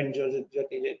Upadhyaya Gramin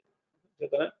Jyoti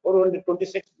Yojana,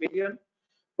 426 billion,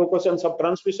 focus on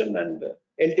sub-transmission and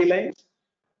LT lines.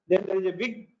 Then there is a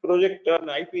big project on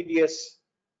IPDS,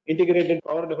 Integrated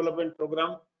Power Development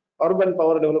Program, Urban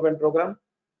Power Development Program.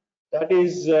 That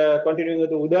is continuing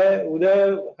with Uday.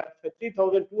 Uday had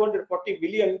 3,240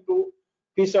 billion to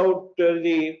piece out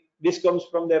the discoms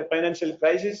from their financial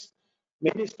crisis.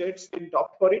 Many states didn't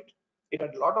opt for it. It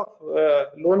had a lot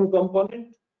of loan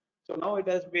component. So now it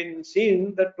has been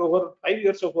seen that over 5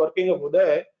 years of working of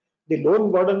Uday, the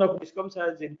loan burden of discoms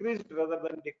has increased rather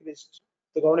than decreased.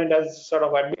 The government has sort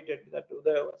of admitted that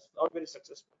Uday was not very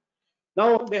successful.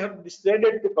 Now they have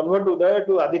decided to convert Uday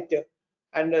to Aditya,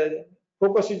 and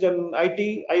focus is on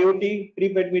IT, IoT,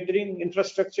 prepaid metering,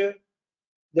 infrastructure.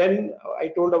 Then I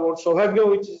told about Saubhagya,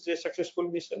 which is a successful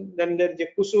mission. Then there is a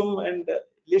Kusum, and the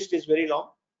list is very long.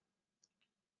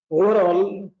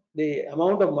 Overall, the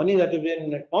amount of money that has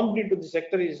been pumped into the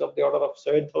sector is of the order of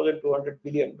 $7,200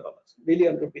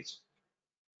 billion rupees.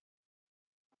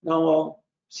 Now,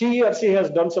 CERC has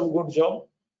done some good job.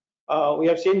 We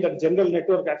have seen that general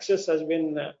network access has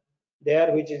been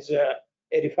there, which is a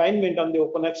refinement on the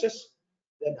open access.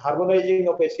 then harmonizing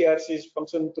of SERCs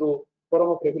function through forum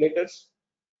of regulators.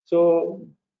 So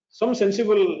some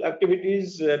sensible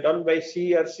activities done by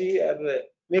CERC are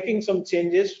making some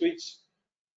changes which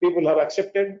people have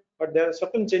accepted, but there are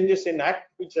certain changes in Act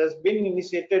which has been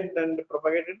initiated and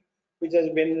propagated, which has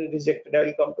been rejected. I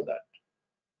will come to that.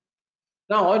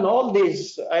 Now, on all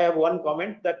these, I have one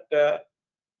comment that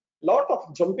lot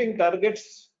of jumping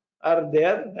targets are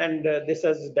there, and this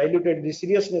has diluted the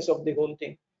seriousness of the whole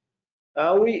thing.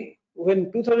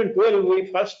 When 2012, we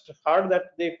first heard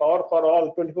that the power for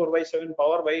all 24/7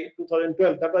 power by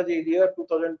 2012. That was the year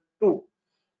 2002.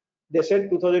 They said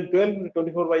 2012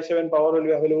 24/7 power will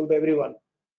be available to everyone.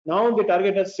 Now the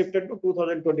target has shifted to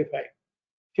 2025.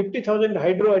 50,000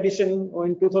 hydro addition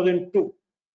in 2002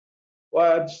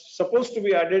 was supposed to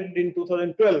be added in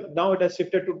 2012. Now it has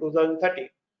shifted to 2030.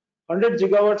 100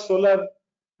 gigawatt solar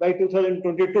by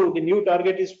 2022. The new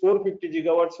target is 450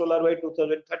 gigawatt solar by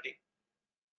 2030.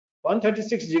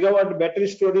 136 gigawatt battery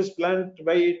storage plant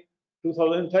by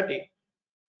 2030.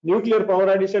 Nuclear power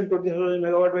addition 20,000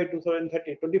 megawatt by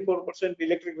 2030. 24%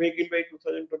 electric vehicle by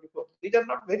 2024. These are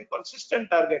not very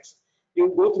consistent targets.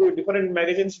 You go through different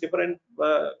magazines, different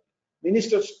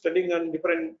ministers studying on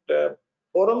different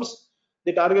forums.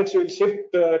 The targets will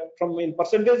shift from in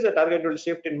percentage. The target will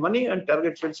shift in money, and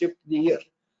targets will shift the year.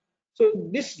 So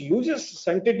this loses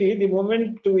sanctity the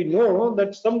moment we know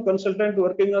that some consultant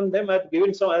working on them has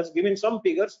given some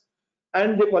figures,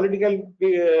 and the political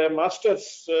masters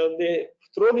they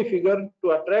throw the figure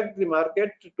to attract the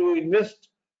market to invest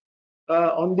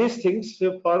on these things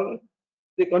for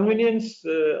the convenience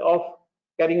of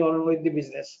carrying on with the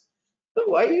business.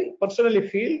 So I personally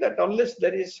feel that unless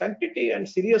there is sanctity and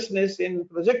seriousness in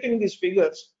projecting these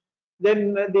figures,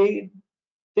 then the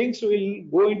things will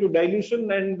go into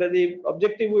dilution, and the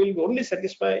objective will only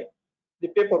satisfy the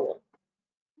paperwork.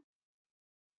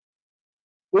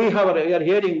 We are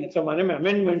hearing some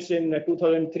amendments in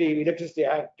 2003 Electricity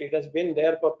Act. It has been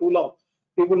there for too long.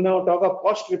 People now talk of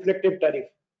cost reflective tariff.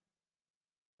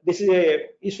 This is a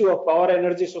issue of Power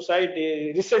Energy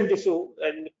Society, recent issue,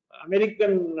 and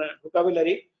American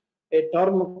vocabulary. A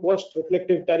term cost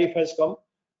reflective tariff has come,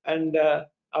 and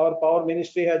our power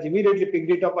ministry has immediately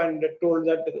picked it up and told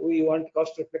that we want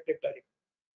cost reflective tariff.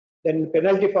 Then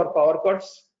penalty for power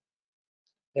cuts,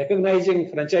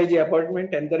 recognizing franchisee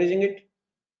appointment, encouraging it,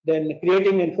 then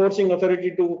creating enforcing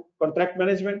authority to contract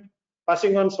management,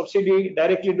 passing on subsidy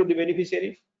directly to the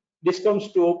beneficiary. This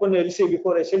comes to open LC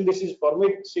before SLDC's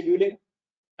permit scheduling,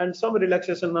 and some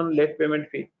relaxation on late payment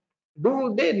fee.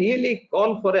 Do they really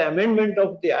call for an amendment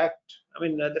of the Act? I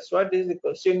mean, that's what is the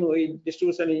question we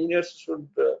distribution engineers should.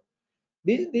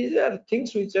 These are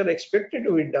things which are expected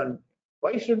to be done.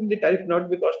 Why should the tariff not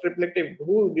be cost reflective?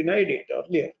 Who denied it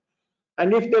earlier?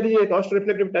 And if there is a cost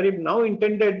reflective tariff now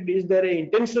intended, is there an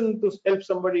intention to help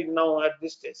somebody now at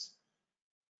this stage?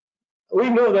 We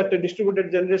know that the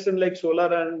distributed generation like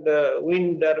solar and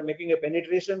wind are making a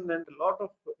penetration, and a lot of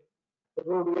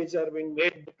roadways are being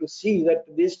made to see that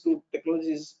these two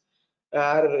technologies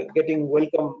are getting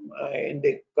welcome in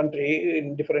the country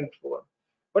in different form.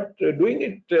 But doing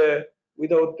it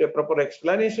without a proper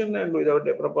explanation and without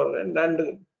a proper and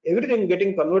everything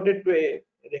getting converted to a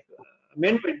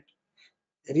amendment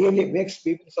really makes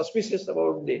people suspicious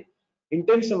about the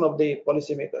intention of the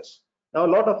policymakers. Now,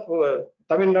 a lot of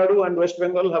Tamil Nadu and West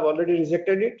Bengal have already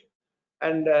rejected it,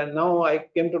 and now I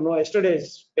came to know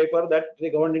yesterday's paper that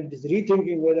the government is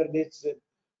rethinking whether this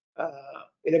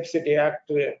Electricity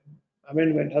Act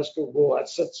amendment has to go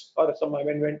as such, or some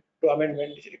amendment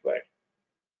is required.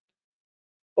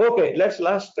 Okay,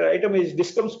 last item is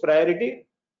DISCOM's priority,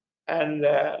 and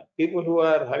people who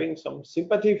are having some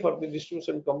sympathy for the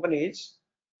distribution companies,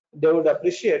 they would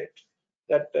appreciate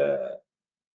that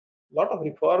lot of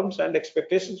reforms and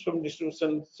expectations from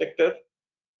distribution sector,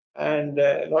 and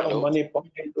a lot of money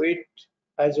pumped into it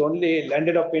has only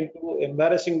landed up into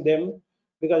embarrassing them,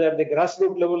 because at the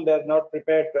grassroots level they are not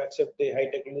prepared to accept the high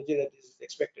technology that is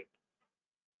expected.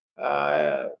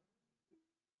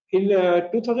 In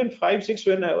 2005-06,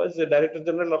 when I was the Director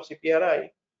General of CPRI,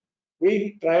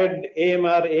 we tried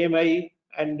AMR, AMI,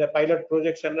 and pilot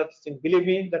projects and other things. Believe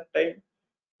me, that time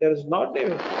there is not a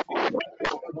who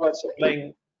was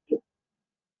supplying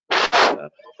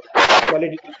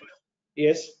quality.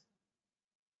 Yes.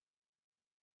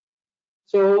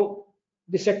 So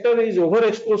the sector is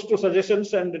overexposed to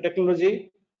suggestions and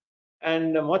technology,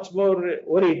 and much more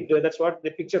worried. That's what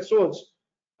the picture shows.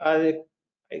 I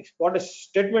got a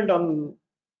statement on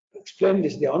explain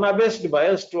this. The unabased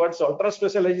bias towards ultra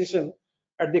specialization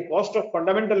at the cost of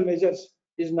fundamental measures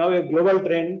is now a global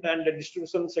trend, and the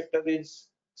distribution sector is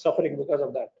suffering because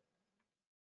of that.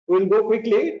 We'll go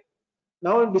quickly.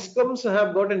 Now DISCOMs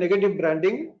have got a negative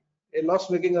branding, a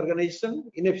loss-making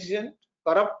organization, inefficient,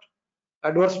 corrupt,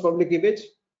 adverse public image.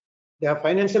 They have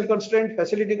financial constraint,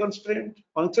 facility constraint,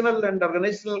 functional and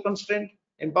organizational constraint,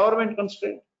 empowerment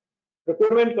constraint,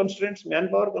 procurement constraints,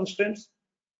 manpower constraints,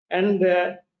 and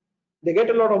they get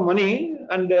a lot of money.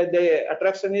 And the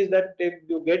attraction is that if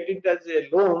you get it as a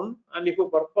loan, and if you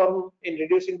perform in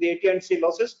reducing the AT&C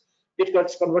losses, it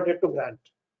gets converted to grant.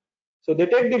 So they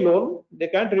take the loan, they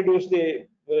can't reduce the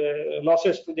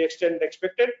losses to the extent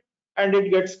expected, and it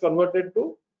gets converted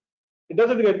to, it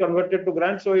doesn't get converted to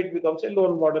grant, so it becomes a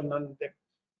loan burden on them.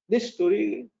 This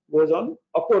story goes on.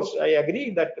 Of course, I agree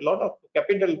that a lot of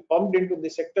capital pumped into the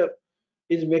sector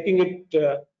is making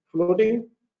it floating,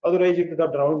 otherwise it would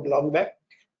have drowned long back.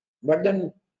 But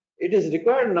then it is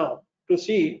required now to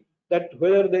see that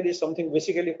whether there is something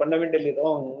basically fundamentally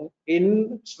wrong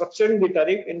in structuring the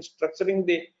tariff, in structuring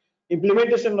the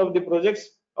implementation of the projects,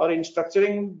 or in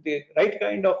structuring the right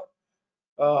kind of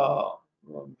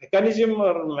mechanism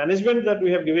or management that we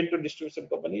have given to distribution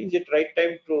company. Is it right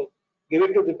time to give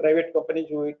it to the private companies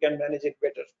who can manage it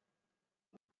better?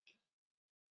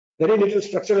 Very little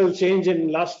structural change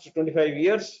in last 25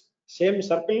 years. Same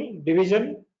circle,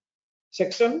 division,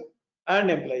 section, and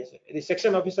employees. The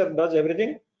section officer does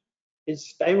everything.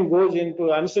 His time goes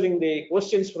into answering the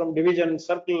questions from division,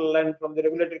 circle, and from the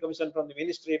regulatory commission, from the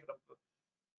ministry.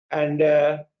 And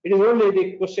it is only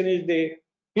the question is the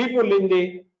people in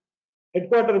the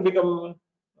headquarters become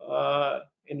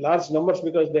in large numbers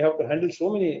because they have to handle so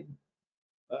many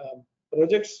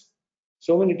projects,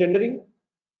 so many tendering,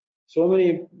 so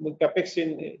many capex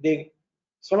in the.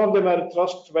 Some of them are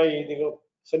thrust by the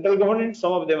central government,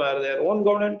 some of them are their own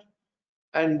government,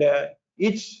 and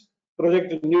each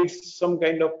project needs some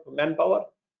kind of manpower.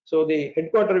 So the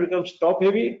headquarters becomes top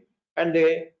heavy, and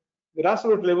the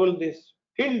grassroots level, this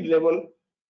field level,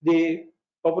 the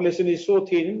population is so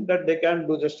thin that they can't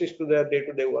do justice to their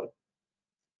day-to-day work.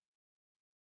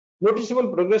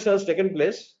 Noticeable progress has taken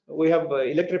place. We have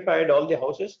electrified all the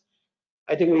houses.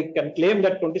 I think we can claim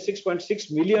that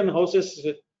 26.6 million houses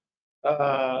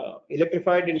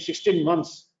electrified in 16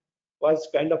 months was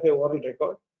kind of a world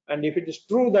record. And if it is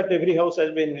true that every house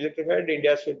has been electrified,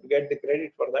 India should get the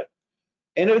credit for that.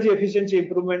 Energy efficiency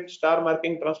improvement, star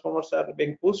marking transformers are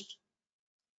being pushed.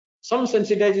 Some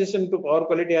sensitization to power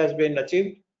quality has been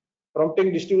achieved.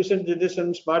 Prompting distribution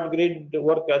generation smart grid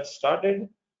work has started.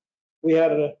 We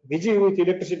are busy with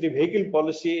electricity vehicle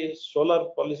policy, solar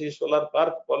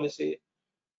park policy,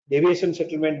 deviation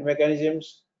settlement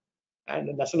mechanisms,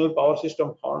 and national power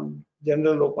system fund,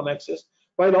 general open access.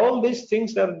 While all these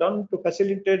things are done to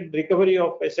facilitate recovery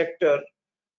of a sector,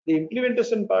 the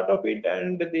implementation part of it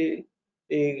and the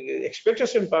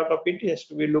expectation part of it has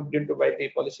to be looked into by the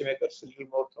policymakers a little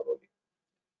more thoroughly.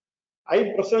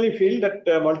 I personally feel that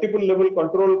multiple level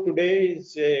control today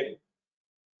is a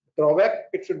drawback.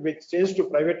 It should be changed to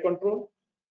private control.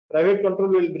 Private control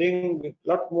will bring a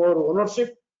lot more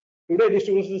ownership. Today,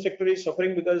 distribution sector is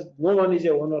suffering because no one is a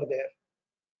owner there.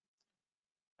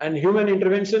 And human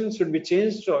intervention should be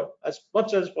changed, so as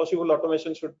much as possible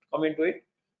automation should come into it.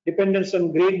 Dependence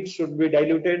on grid should be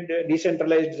diluted.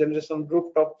 Decentralized generation,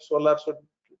 rooftop solar should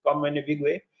come in a big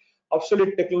way.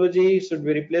 Obsolete technology should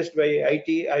be replaced by IT,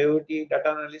 IoT,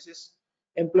 data analysis.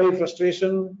 Employee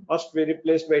frustration must be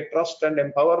replaced by trust and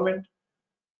empowerment.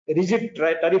 Rigid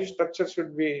tariff structure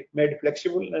should be made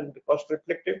flexible and cost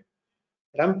reflective.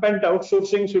 Rampant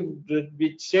outsourcing should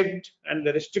be checked, and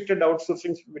the restricted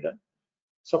outsourcing should be done.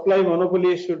 Supply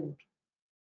monopoly should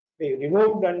be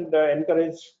removed and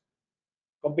encourage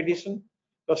competition.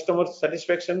 Customer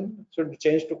satisfaction should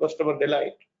change to customer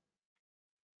delight.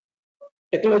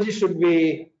 Technology should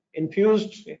be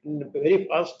infused in very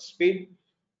fast speed.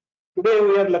 Today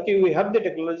we are lucky we have the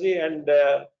technology and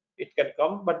it can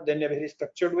come, but then a very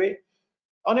structured way.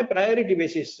 On a priority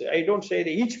basis, I don't say that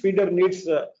each feeder needs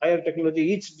higher technology,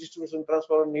 each distribution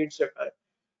transformer needs a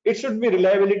it should be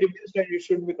reliability based and it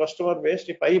should be customer based.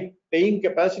 If paying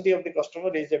capacity of the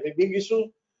customer is a very big issue,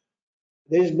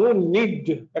 there is no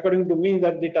need, according to me,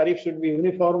 that the tariff should be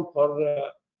uniform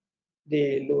for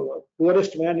the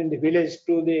poorest man in the village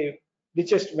to the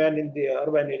richest man in the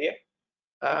urban area.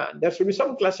 There should be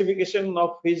some classification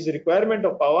of his requirement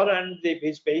of power and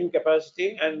his paying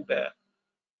capacity, and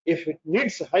if it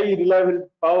needs high reliable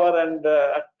power and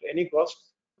at any cost,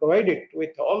 provide it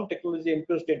with all technology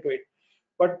infused into it.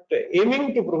 But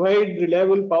aiming to provide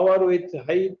reliable power with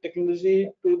high technology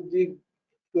to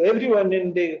everyone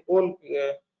in the whole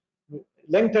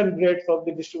length and breadth of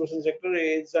the distribution sector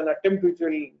is an attempt which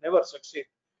will never succeed.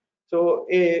 So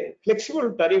a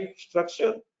flexible tariff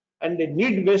structure and a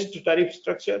need-based tariff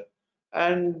structure,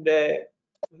 and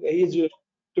is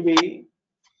to be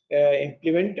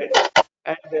implemented,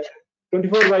 and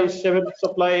 24/7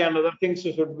 supply and other things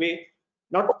should be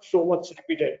not so much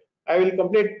repeated. I will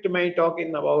complete my talk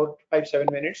in about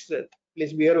 5-7 minutes.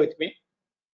 Please bear with me.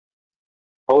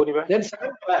 Then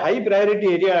second high priority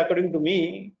area, according to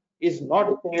me, is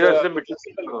not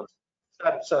physical.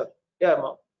 Sir. Yeah,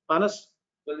 Manas.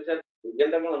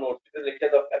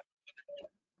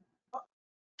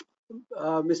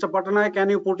 Mr. Patanaik, can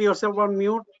you put yourself on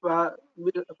mute?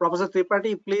 Professor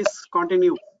Tripathi, please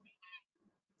continue.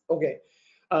 Okay.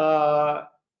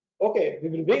 Okay, we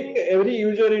will bring every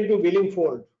user into billing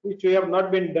fold, which we have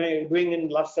not been doing in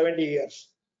last 70 years.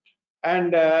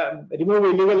 And remove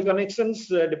illegal connections,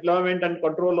 deployment and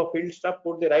control of field staff,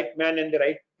 put the right man in the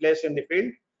right place in the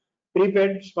field.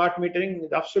 Prepaid smart metering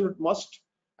is absolute must.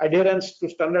 Adherence to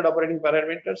standard operating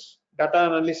parameters, data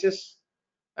analysis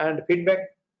and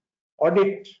feedback,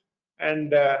 audit,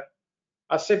 and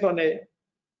asset on a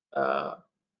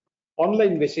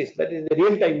online basis, that is the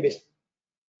real-time basis.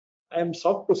 I am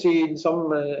shocked to see in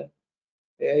some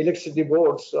electricity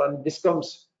boards and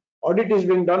discoms, audit is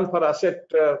being done for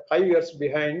asset 5 years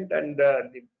behind, and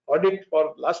the audit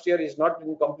for last year is not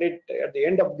complete at the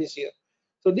end of this year.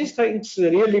 So these things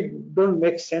really don't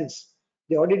make sense.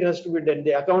 The audit has to be done,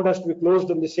 the account has to be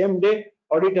closed on the same day,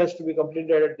 audit has to be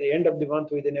completed at the end of the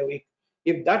month within a week.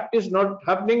 If that is not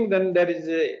happening, then there is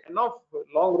enough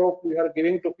long rope we are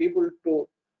giving to people to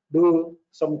do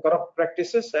some corrupt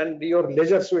practices, and your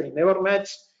ledgers will never match,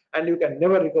 and you can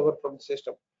never recover from the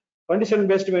system.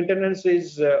 Condition-based maintenance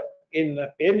is in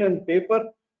pen and paper,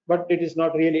 but it is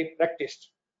not really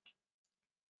practiced.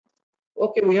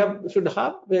 Okay, we should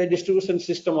have a distribution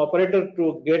system operator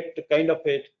to get kind of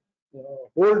a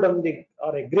hold on the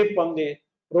or a grip on the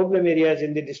problem areas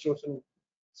in the distribution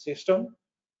system.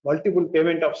 Multiple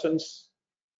payment options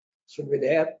should be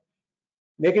there.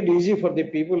 Make it easy for the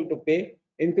people to pay.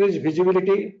 Increase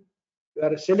visibility. You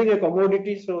are selling a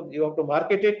commodity, so you have to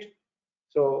market it.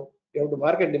 So you have to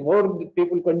market. The more the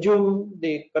people consume,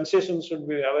 the concessions should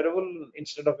be available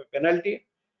instead of a penalty.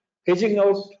 Phasing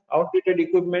out outdated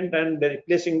equipment and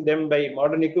replacing them by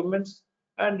modern equipments,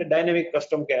 and dynamic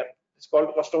custom care. It's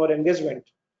called customer engagement.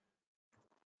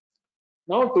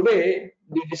 Now today,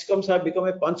 the discoms have become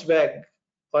a punch bag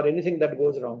for anything that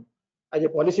goes wrong. As a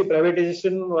policy,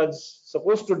 privatization was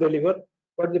supposed to deliver,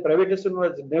 but the privatization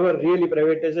was never really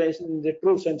privatization in the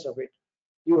true sense of it.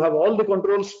 You have all the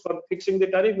controls for fixing the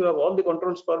tariff, you have all the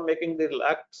controls for making the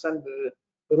acts and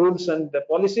rules and the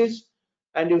policies,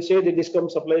 and you say the discom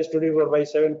supplies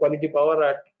 24/7 quality power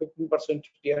at 15%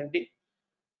 T&D.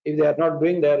 If they are not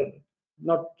doing, they are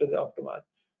not up to mark.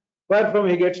 Where from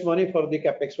he gets money for the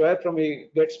capex? Where from he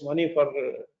gets money for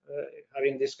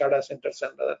having the SCADA centers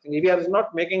and other things? If he is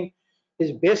not making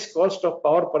his base cost of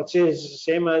power purchase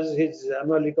same as his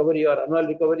annual recovery, or annual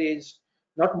recovery is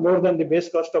not more than the base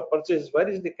cost of purchase, where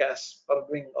is the cash for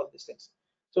doing all these things?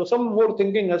 So some more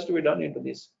thinking has to be done into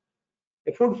this.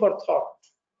 A food for thought.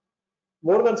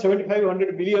 More than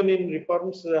 7,500 billion in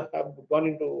reforms have gone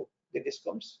into the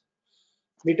discoms.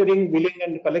 Metering, billing,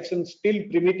 and collection still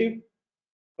primitive.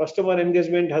 Customer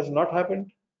engagement has not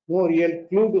happened. No real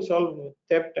clue to solve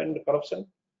theft and corruption.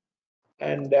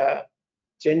 And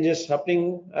changes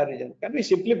happening are region. Can we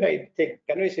simplify things?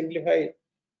 Can we simplify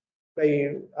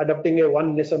by adopting a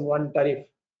one nation, one tariff?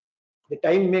 The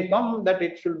time may come that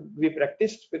it should be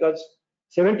practiced, because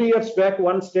 70 years back,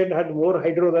 one state had more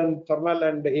hydro than thermal,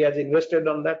 and he has invested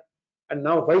on that. And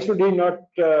now, why should he not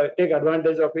take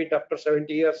advantage of it after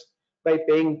 70 years by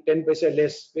paying 10 paisa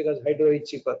less because hydro is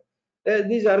cheaper?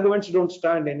 These arguments don't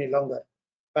stand any longer.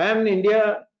 Pan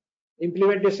India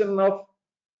implementation of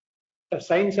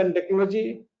science and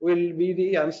technology will be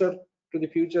the answer to the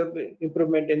future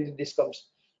improvement in the discoms.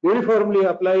 Uniformly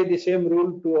apply the same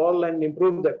rule to all and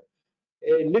improve them.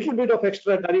 A little bit of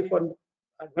extra tariff on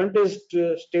advantaged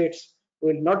states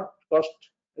will not cost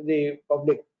the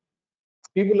public.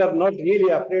 People are not really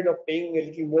afraid of paying a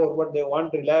little more, but they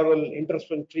want reliable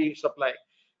interest-free supply.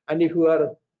 And if you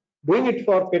are doing it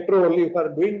for petrol, if you are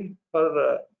doing it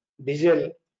for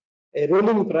diesel, a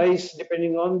rolling price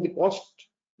depending on the cost,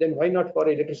 then why not for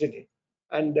electricity?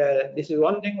 And this is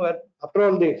one thing where, after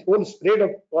all, the whole spread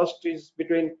of cost is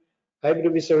between 5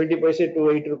 rupees 70 paise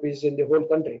to 8 rupees in the whole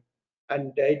country.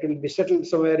 And it will be settled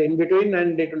somewhere in between,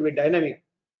 and it will be dynamic.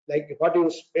 Like what you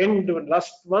spend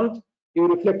last month, you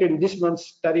reflect in this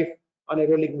month's tariff on a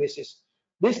rolling basis.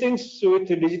 These things with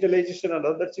digitalization and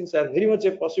other things are very much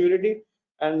a possibility,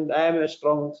 and I am a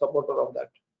strong supporter of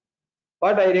that.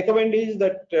 What I recommend is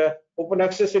that open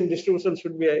access in distribution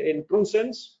should be in true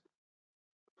sense.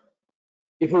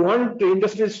 If you want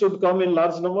industries should come in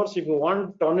large numbers, if you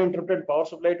want uninterrupted power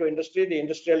supply to industry, the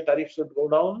industrial tariff should go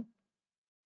down,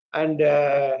 and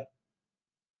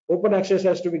open access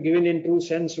has to be given in true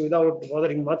sense without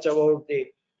bothering much about the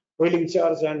whaling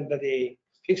charge and the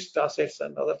fixed assets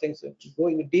and other things,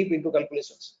 going deep into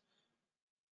calculations.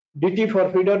 DT for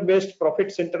feeder-based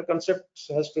profit center concepts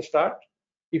has to start.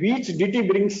 If each DT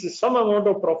brings some amount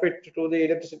of profit to the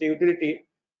electricity utility,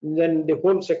 then the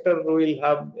whole sector will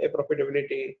have a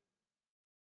profitability.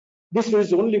 This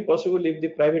is only possible if the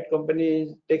private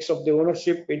company takes up the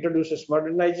ownership, introduces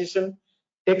modernization,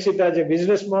 takes it as a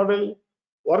business model,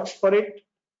 works for it,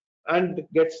 and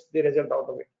gets the result out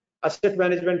of it. Asset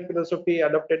management philosophy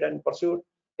adopted and pursued.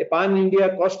 A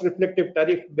pan-India cost-reflective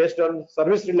tariff based on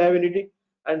service reliability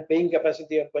and paying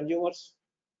capacity of consumers.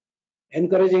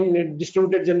 Encouraging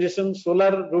distributed generation,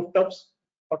 solar rooftops,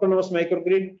 autonomous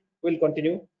microgrid will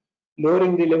continue.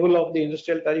 Lowering the level of the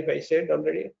industrial tariff, I said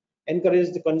already.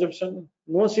 Encourage the consumption,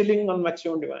 no ceiling on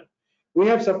maximum demand. We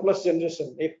have surplus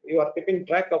generation. If you are keeping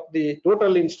track of the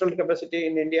total installed capacity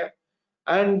in India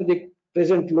and the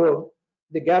present load,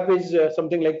 the gap is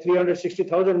something like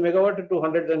 360,000 megawatt to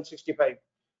 165.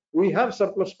 We have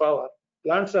surplus power.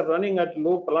 Plants are running at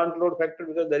low plant load factor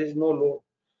because there is no load.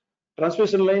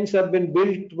 Transmission lines have been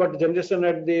built, but generation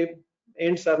at the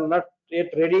ends are not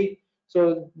yet ready.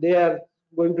 So they are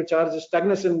going to charge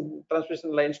stagnation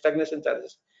transmission line stagnation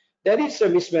charges. There is a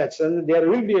mismatch, and there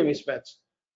will be a mismatch.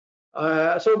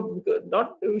 So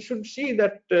not we should see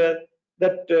that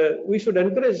we should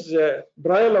encourage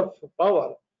drawal of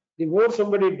power. The more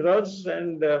somebody draws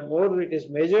and more it is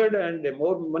measured and the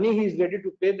more money he is ready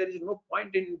to pay, there is no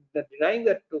point in denying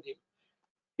that to him.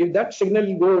 If that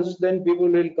signal goes, then people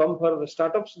will come for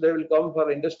startups, they will come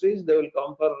for industries, they will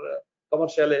come for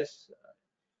commercials.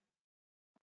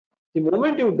 The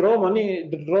moment you draw money,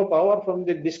 draw power from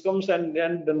the discoms and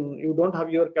you don't have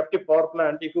your captive power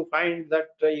plant, if you find that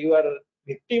you are a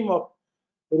victim of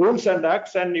rules and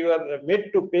acts and you are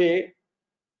made to pay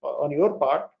on your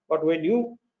part, but when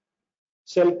you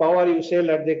sell power, you sell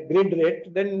at the grid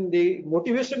rate, then the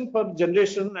motivation for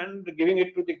generation and giving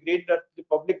it to the grid at the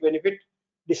public benefit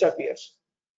disappears.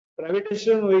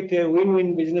 Privatization with a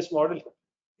win-win business model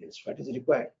is what is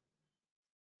required.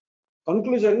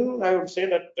 Conclusion, I would say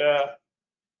that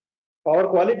power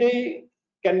quality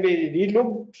can be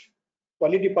relooked.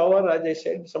 Quality power, as I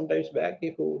said sometimes back,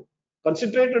 if you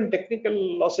concentrate on technical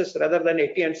losses rather than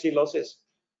AT&C losses,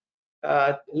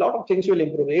 a lot of things will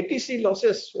improve. ATC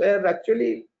losses were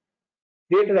actually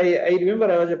created. I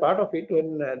remember I was a part of it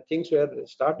when things were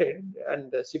started,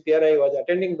 and CPRI was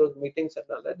attending those meetings and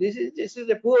all that. This is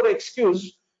a poor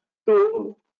excuse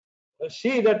to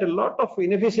see that a lot of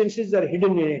inefficiencies are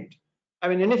hidden in it. I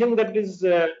mean, anything that is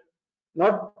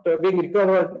not being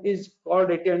recovered is called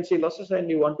AT&C losses, and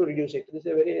you want to reduce it. This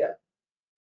is a very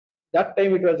that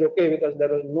time it was okay because there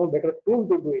was no better tool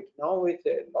to do it. Now with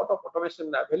a lot of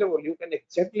automation available, you can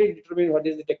exactly determine what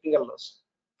is the technical loss.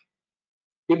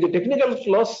 If the technical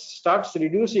loss starts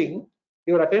reducing,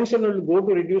 your attention will go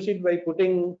to reduce it by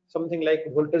putting something like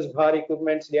voltage bar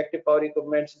equipments, reactive power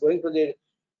equipments, going to the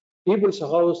people's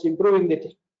house, improving the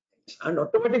thing, and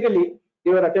automatically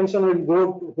your attention will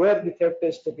go to where the theft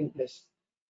is taking place.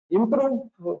 Improve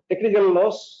technical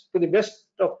loss to the best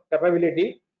of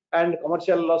capability, and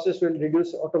commercial losses will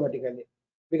reduce automatically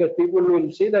because people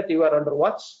will see that you are under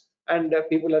watch and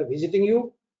people are visiting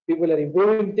you, people are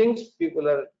improving things, people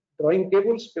are drawing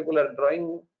cables, people are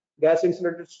drawing gas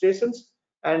insulated stations,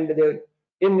 and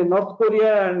in North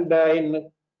Korea and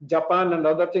in Japan and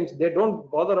other things, they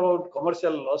don't bother about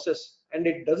commercial losses, and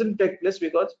it doesn't take place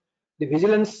because the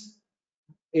vigilance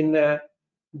in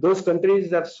those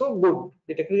countries are so good.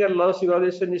 The technical loss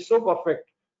evaluation is so perfect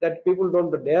that people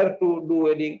don't dare to do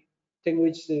anything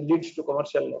which leads to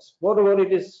commercial loss. Moreover,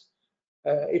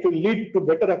 it will lead to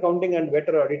better accounting and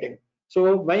better auditing.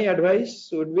 So my advice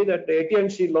would be that the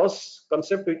AT&C loss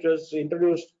concept, which was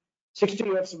introduced 60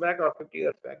 years back or 50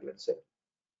 years back, let's say,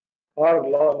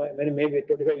 or maybe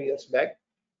 25 years back,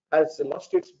 has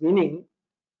lost its meaning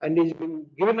and is being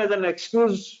given as an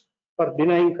excuse for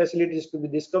denying facilities to the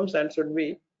discoms and should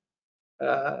be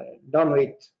done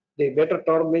with. The better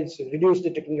term is reduce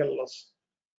the technical loss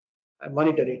and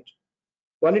monitor it.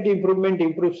 Quality improvement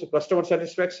improves customer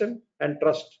satisfaction and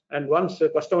trust. And once the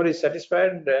customer is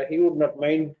satisfied, he would not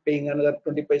mind paying another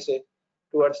 20 paise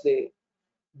towards the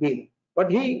bill. But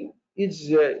he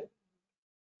is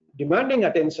demanding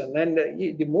attention, and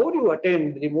the more you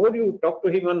attend, the more you talk to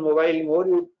him on mobile, the more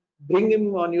you bring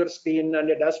him on your screen and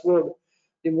a dashboard,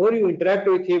 the more you interact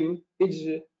with him, his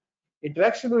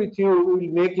interaction with you will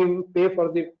make him pay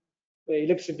for the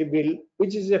electricity bill,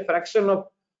 which is a fraction of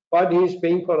what he is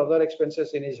paying for other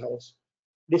expenses in his house.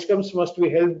 Discoms must be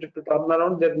helped to turn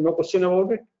around. There is no question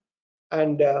about it.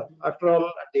 And after all,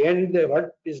 at the end,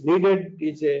 what is needed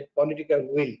is a political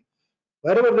will.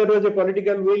 Wherever there was a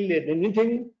political will in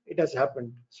anything, it has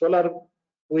happened. Solar,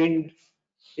 wind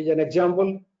is an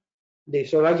example. The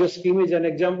Saurabhya scheme is an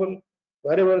example.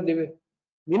 Wherever the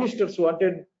ministers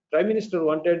wanted, prime minister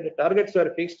wanted, the targets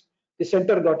were fixed, the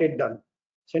center got it done.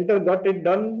 Center got it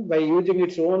done by using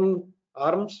its own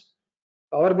arms.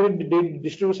 Power grid did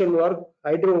distribution work,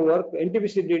 hydro work,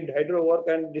 NTPC did hydro work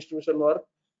and distribution work,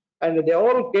 and they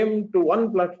all came to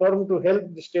one platform to help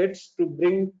the states to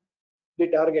bring the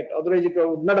target. Otherwise, it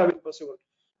would not have been possible.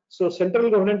 So, central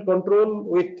government control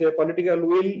with political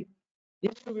will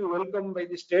is to be welcomed by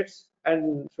the states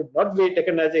and should not be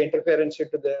taken as an interference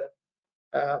into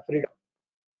their freedom.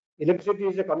 Electricity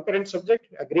is a concurrent subject,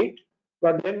 agreed,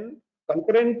 but then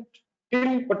concurrent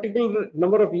till particular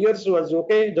number of years was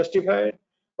okay, justified,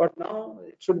 but now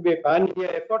it should be a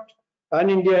pan-India effort,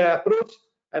 pan-India approach,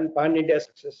 and pan-India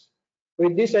success.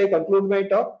 With this, I conclude my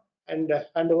talk and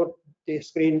hand over the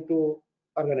screen to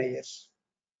organizers.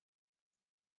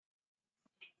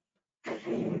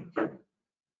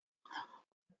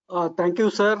 Thank you,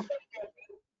 sir.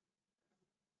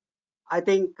 I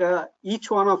think each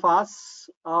one of us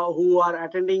who are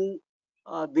attending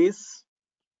this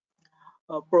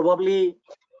probably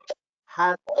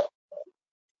has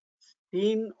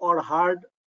seen or heard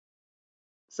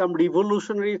some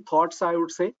revolutionary thoughts, I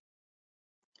would say.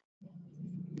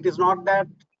 It is not that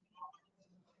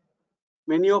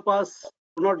many of us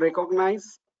do not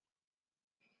recognize,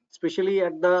 especially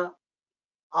at the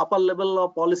upper level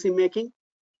of policy making.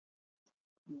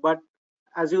 But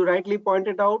as you rightly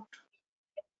pointed out,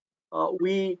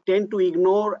 we tend to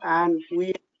ignore and we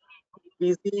are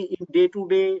busy in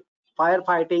day-to-day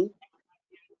firefighting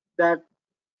that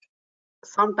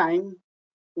sometimes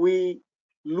we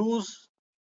lose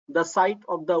the sight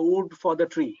of the wood for the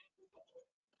tree.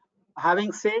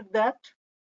 Having said that,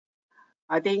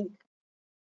 I think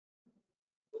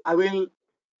I will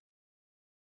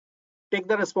take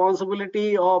the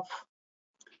responsibility of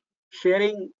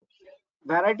sharing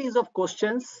varieties of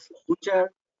questions, which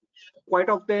are quite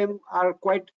of them are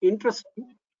quite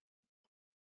interesting,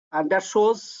 and that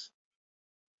shows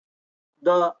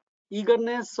the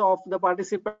eagerness of the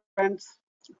participants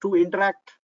to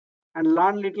interact and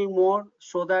learn little more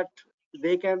so that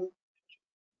they can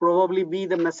probably be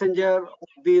the messenger of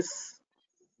these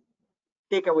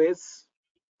takeaways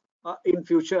in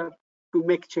future to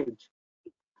make change.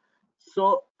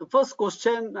 So the first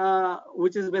question,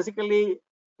 which is basically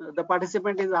the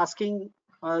participant is asking,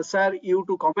 sir, you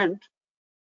to comment.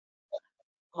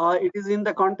 It is in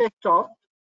the context of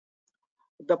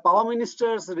the Power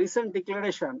Minister's recent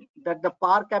declaration that the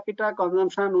per capita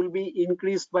consumption will be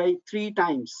increased by 3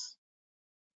 times.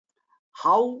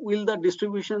 How will the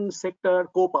distribution sector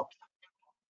cope up?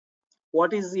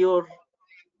 What is your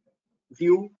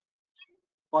view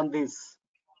on this?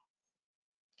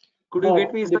 Could you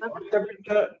get me, sir?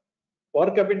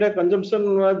 Per capita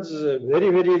consumption was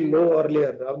very, very low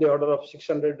earlier, of the order of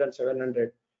 600 and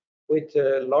 700. With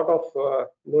a lot of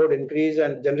load increase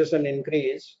and generation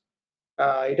increase,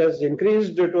 it has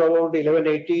increased to about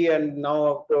 1180 and now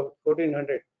up to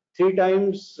 1400. 3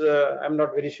 times, I'm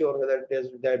not very sure whether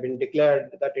they have been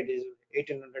declared that it is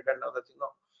 1800 and other thing.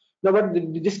 No, but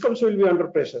the discoms will be under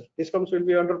pressure. Discoms will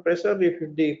be under pressure if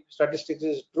the statistics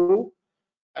is true,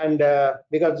 and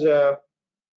because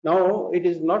now it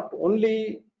is not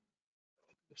only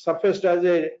surfaced as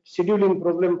a scheduling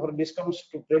problem for discoms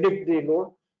to predict the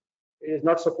load. It is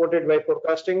not supported by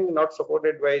forecasting, not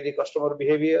supported by the customer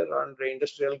behavior and the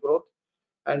industrial growth.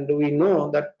 And we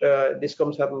know that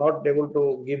discoms are not able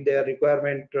to give their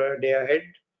requirement day ahead,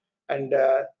 and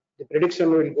the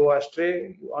prediction will go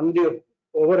astray. On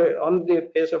the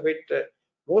face of it,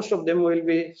 most of them will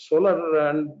be solar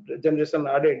and generation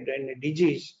added and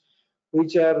DGs,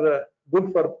 which are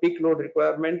good for peak load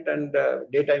requirement and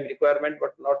daytime requirement,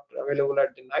 but not available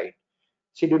at the night.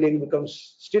 Scheduling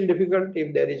becomes still difficult.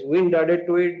 If there is wind added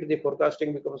to it, the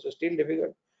forecasting becomes still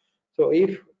difficult. So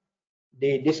if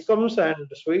the discoms and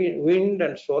wind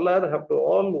and solar have to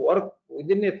all work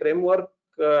within a framework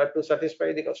to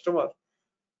satisfy the customer,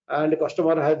 and the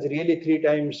customer has really 3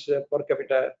 times per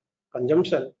capita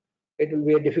consumption, it will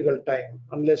be a difficult time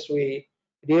unless we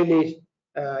really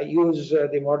use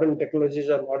the modern technologies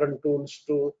or modern tools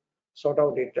to sort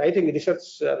out it. I think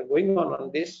research are going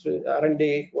on this,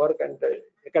 R&D work, and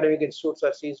academic institutes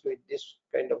are seized with this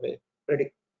kind of a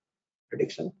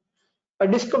prediction.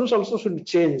 Discoms also should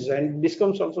change, and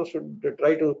discoms also should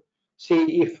try to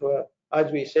see if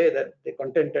as we say that the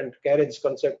content and carriage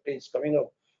concept is coming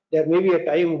up, there may be a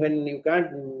time when you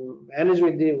can't manage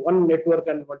with the one network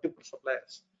and multiple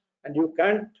suppliers. And you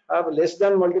can't have less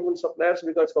than multiple suppliers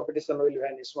because competition will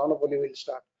vanish, monopoly will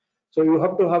start. So you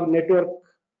have to have network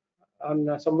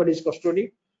on somebody's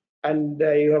custody, and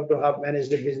you have to have managed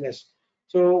the business.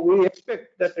 So we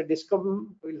expect that the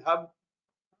DISCOM will have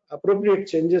appropriate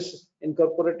changes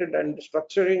incorporated and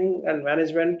structuring and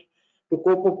management to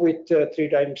cope up with three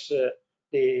times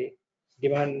the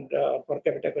demand per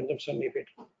capita consumption if it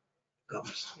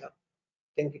comes. Yeah, I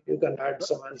think you can add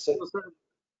some answer. So,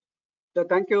 sir,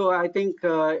 thank you. I think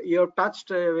you have touched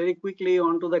very quickly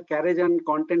onto the carriage and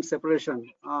content separation.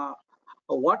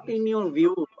 What, in your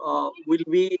view, will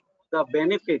be the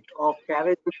benefit of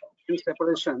carriage and content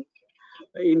separation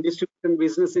in distribution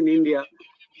business in India?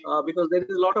 Because there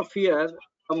is a lot of fear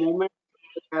the moment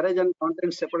the carriage and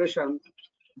content separation,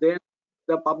 then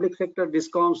the public sector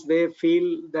discoms, they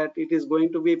feel that it is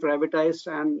going to be privatized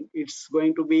and it's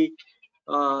going to be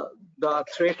the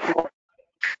threat to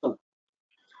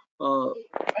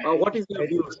what is your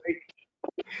view?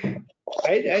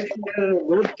 I think there are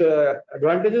both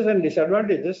advantages and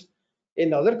disadvantages.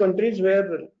 In other countries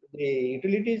where the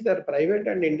utilities are private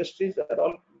and industries are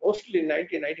all mostly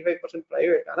 90-95%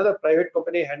 private, another private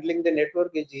company handling the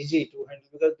network is easy to handle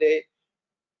because the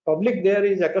public there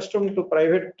is accustomed to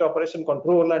private operation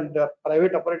control and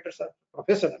private operators are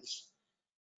professionals.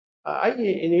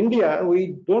 In India,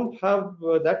 we don't have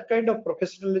that kind of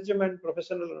professionalism and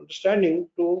professional understanding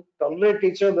to tolerate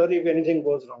each other if anything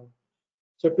goes wrong.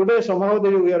 So today somehow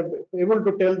we are able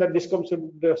to tell that DISCOM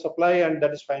should supply and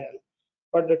that is final.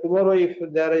 But tomorrow if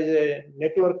there is a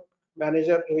network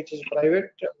manager which is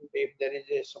private, if there is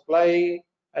a supply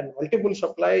and multiple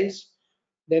supplies,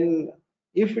 then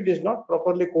if it is not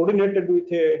properly coordinated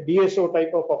with a DSO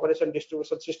type of operation,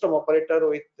 distribution system operator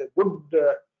with good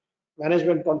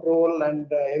management control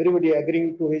and everybody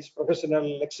agreeing to his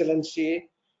professional excellency,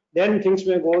 then things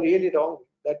may go really wrong.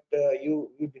 That you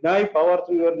deny power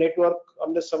to your network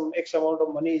unless some X amount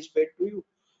of money is paid to you.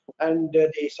 And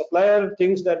the supplier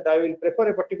thinks that I will prefer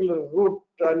a particular route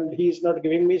and he is not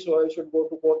giving me, so I should go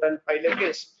to court and file a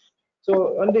case.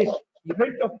 So on the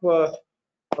event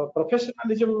of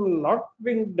professionalism not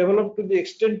being developed to the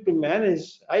extent to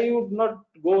manage, I would not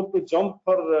go to jump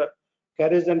for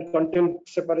carriage and content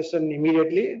separation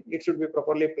immediately. It should be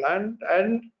properly planned,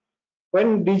 and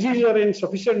when DGs are in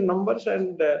sufficient numbers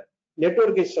and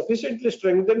network is sufficiently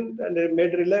strengthened and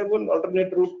made reliable,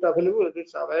 alternate route available,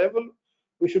 it's available,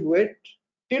 we should wait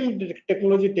till the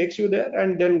technology takes you there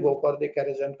and then go for the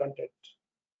carriage and content.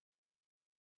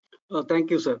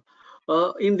 Thank you, sir.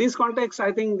 In this context,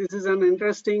 I think this is an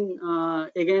interesting,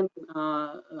 again,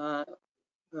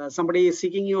 somebody is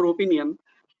seeking your opinion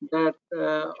that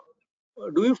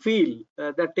do you feel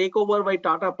that takeover by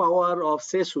Tata Power of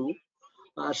CESU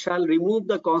shall remove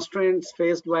the constraints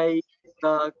faced by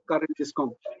the current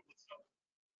DISCOM?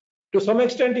 To some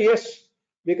extent, yes,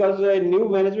 because new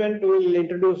management will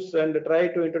introduce and try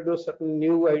to introduce certain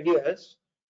new ideas,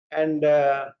 and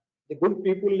the good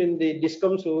people in the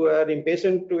DISCOMs who are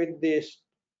impatient with this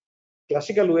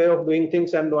classical way of doing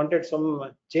things and wanted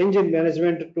some change in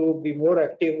management to be more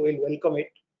active will welcome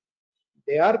it.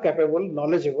 They are capable,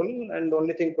 knowledgeable, and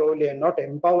only thing probably are not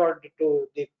empowered to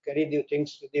carry the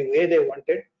things the way they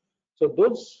wanted. So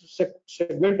those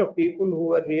segment of people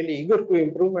who are really eager to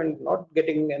improve and not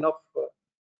getting enough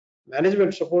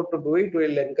management support to do it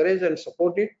will encourage and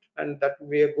support it, and that will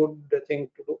be a good thing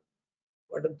to do.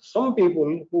 But some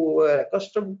people who are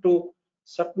accustomed to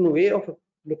certain way of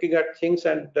looking at things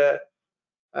and are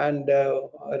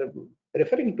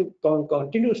referring to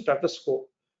continue status quo,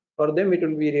 for them it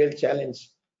will be a real challenge.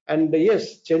 And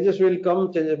yes, changes will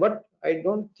come, changes, but I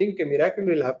don't think a miracle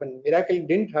will happen. Miracle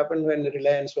didn't happen when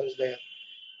Reliance was there,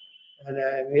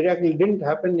 and miracle didn't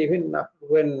happen even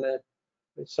when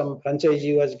some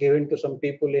franchisee was given to some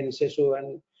people in CESU,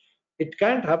 and it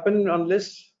can't happen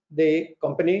unless the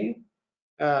company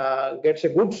gets a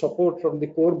good support from the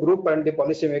core group and the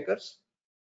policymakers.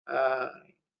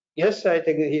 Yes, I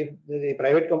think if the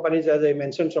private companies, as I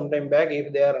mentioned some time back,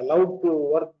 if they are allowed to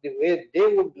work the way they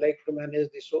would like to manage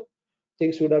this, so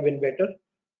things would have been better.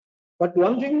 But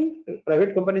one thing,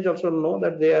 private companies also know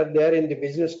that they are there in the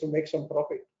business to make some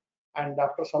profit. And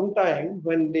after some time,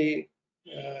 when the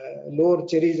lower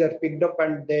cherries are picked up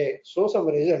and they show some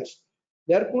results,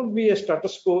 there could be a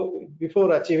status quo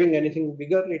before achieving anything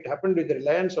bigger. It happened with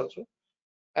Reliance also.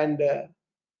 And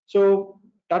so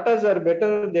Tatas are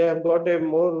better. They have got a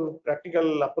more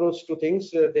practical approach to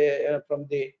things. They from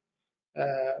the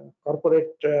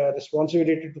corporate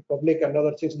responsibility to public and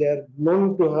other things. They are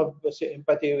known to have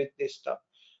empathy with this stuff.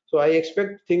 So I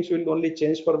expect things will only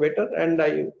change for better, and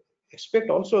I expect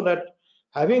also that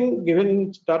having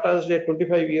given Tata's a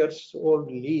 25 years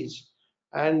old lease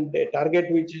and a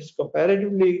target which is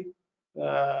comparatively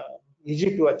uh,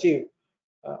 easy to achieve,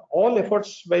 all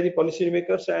efforts by the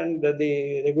policymakers and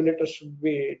the regulators should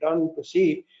be done to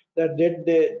see that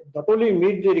they not only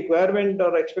meet the requirement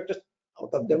or expectations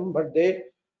out of them, but they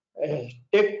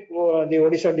take the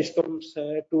Odisha discoms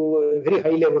to a very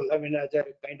high level. I mean, as a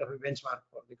kind of a benchmark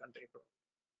for the country.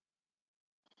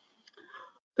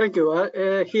 Thank you.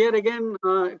 Here again,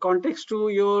 context to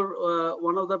your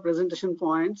one of the presentation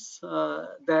points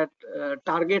that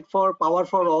target for power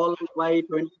for all by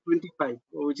 2025,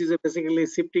 which is a basically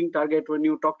shifting target when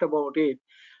you talked about it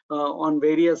on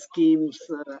various schemes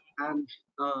and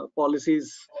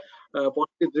policies,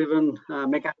 policy-driven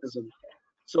mechanism.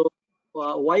 So,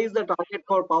 why is the target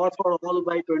for power for all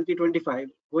by 2025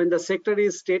 when the sector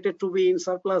is stated to be in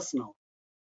surplus now?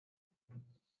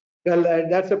 Well,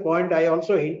 that's a point I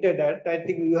also hinted at. I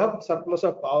think you have surplus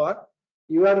of power.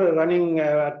 You are running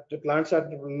plants at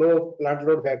low plant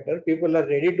load factor. People are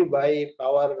ready to buy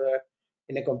power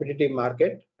in a competitive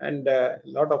market, and a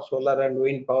lot of solar and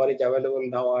wind power is available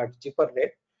now at cheaper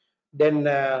rate. Then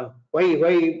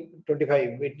why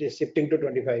 25? It is shifting to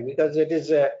 25 because uh,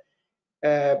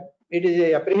 it is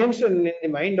a apprehension in the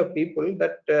mind of people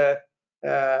that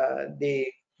the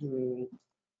mm,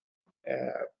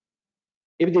 uh,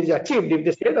 if it is achieved, if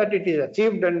they say that it is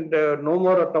achieved and no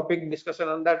more topic discussion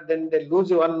on that, then they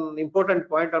lose one important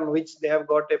point on which they have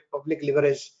got a public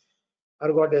leverage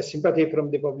or got a sympathy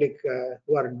from the public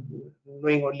who are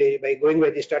knowing only by going by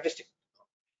the statistic.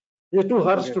 It is too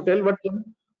harsh to tell, but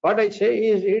what I say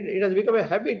is it has become a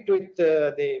habit with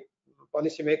the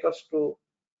policymakers to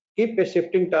keep a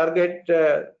shifting target,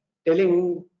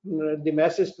 telling the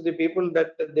masses to the people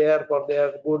that they are for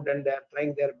their good and they are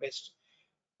trying their best.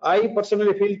 I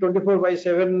personally feel 24 by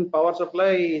 7 power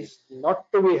supply is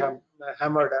not to be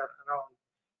hammered around.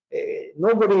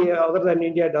 Nobody other than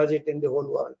India does it in the whole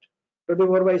world.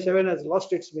 24 by 7 has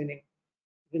lost its meaning.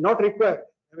 It is not required.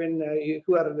 I mean, if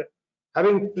you are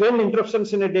having 10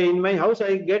 interruptions in a day, in my house,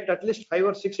 I get at least 5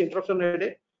 or 6 interruptions a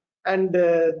day. And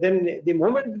then the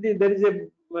moment there is a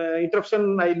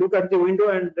interruption, I look at the window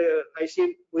and I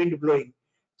see wind blowing.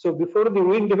 So before the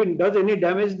wind even does any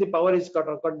damage, the power is cut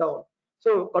down.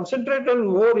 So concentrate on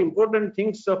more important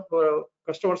things of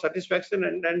customer satisfaction,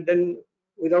 and then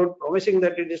without promising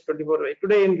that it is 24 hours.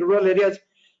 Today in rural areas,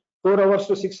 4 hours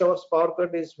to 6 hours power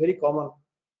cut is very common.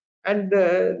 And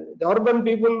the urban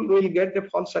people will get a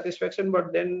false satisfaction,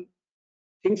 but then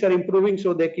things are improving,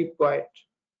 so they keep quiet.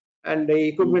 And the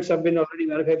equipments have been already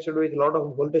manufactured with a lot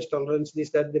of voltage tolerance. This,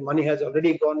 that, the money has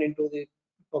already gone into the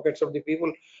pockets of the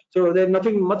people. So there's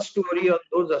nothing much to worry on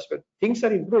those aspects. Things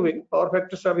are improving. Power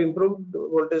factors have improved.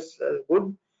 Voltage is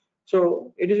good.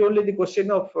 So it is only the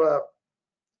question of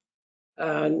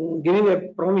giving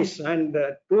a promise, and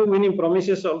too many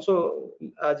promises also,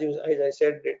 as I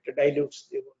said, it dilutes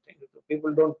the whole thing.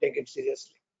 People don't take it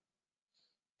seriously.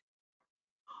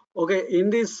 Okay, in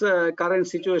this current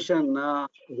situation,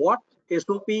 what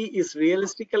SOP is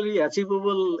realistically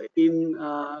achievable in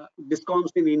discoms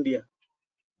in India?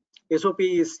 SOP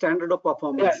is standard of Yeah,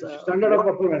 performance. standard of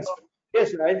performance.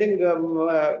 Yes, I think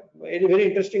it's a very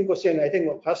interesting question. I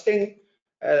think first thing,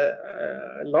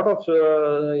 a lot of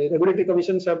regulatory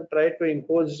commissions have tried to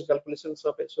impose calculations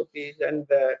of SOPs and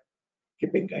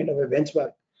keeping kind of a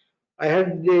benchmark. I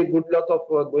had the good luck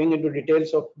of going into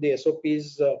details of the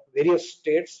SOPs of various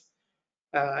states.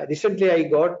 Recently, I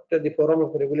got the forum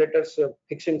of regulators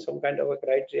fixing some kind of a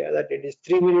criteria that it is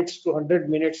 3 minutes to 100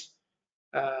 minutes.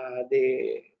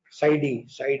 The SID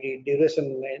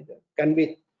duration can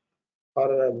be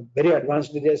for very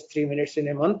advanced areas 3 minutes in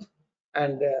a month,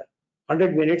 and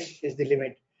 100 minutes is the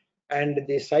limit. And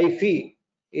the SI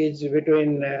is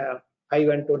between 5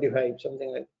 and 25, something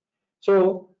like that.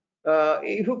 So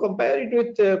if you compare it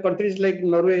with countries like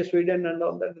Norway, Sweden, and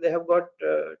all that, they have got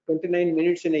 29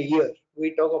 minutes in a year.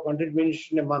 We talk of 100 minutes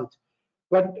in a month.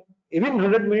 But even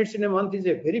 100 minutes in a month is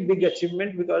a very big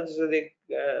achievement, because the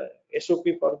SOP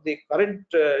for the current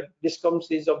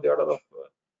discoms is of the order of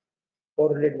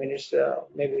 400 minutes,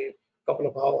 maybe a couple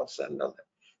of hours and all that.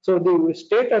 So the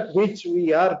state at which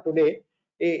we are today,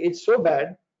 it's so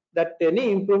bad that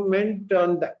any improvement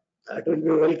on that will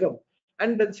be welcome.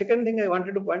 And the second thing I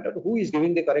wanted to point out, who is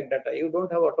giving the correct data? You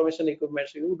don't have automation equipment.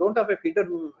 You don't have a feeder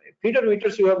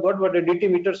meters you have got, but a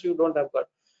DT meters you don't have got.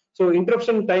 So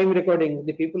interruption time recording,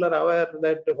 the people are aware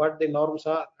that what the norms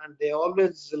are, and they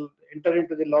always enter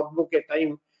into the logbook a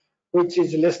time which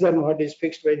is less than what is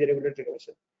fixed by the regulatory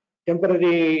commission.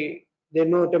 Temporary, they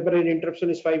know temporary interruption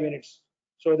is 5 minutes.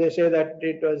 So they say that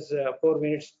it was 4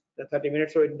 minutes, 30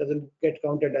 minutes, so it doesn't get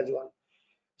counted as one.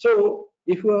 So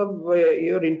if you have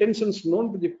your intentions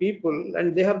known to the people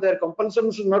and they have their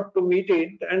compulsions not to meet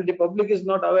it and the public is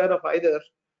not aware of either,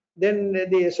 then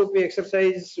the SOP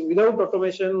exercise without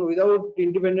automation, without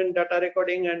independent data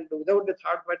recording and without the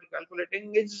third party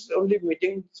calculating is only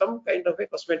meeting some kind of a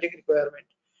cosmetic requirement.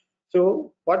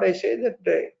 So what I say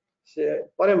that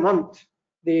for a month,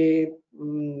 the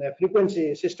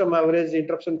frequency, system average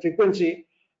interruption frequency,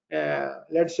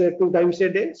 let's say 2 times a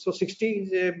day. So 60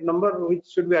 is a number which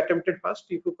should be attempted first.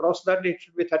 If you cross that, it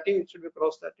should be 30, it should be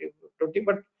cross that, 20,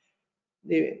 but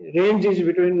the range is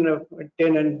between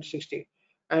 10 and 60.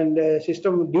 And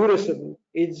system duration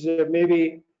is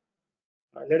maybe,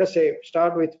 let us say,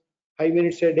 start with 5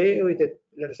 minutes a day with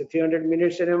let us say 300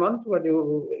 minutes in a month, but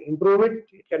you improve it,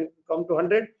 it can come to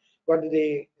 100. But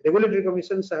the regulatory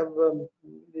commissions have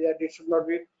that it should not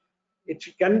be, it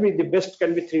can be, the best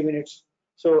can be 3 minutes.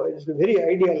 So it's very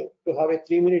ideal to have a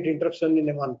 3-minute interruption in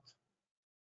a month.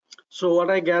 So what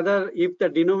I gather, if the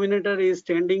denominator is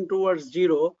tending towards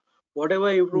 0,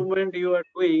 whatever improvement you are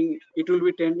doing, it will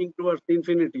be tending towards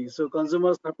infinity. So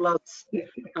consumer surplus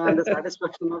and the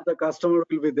satisfaction of the customer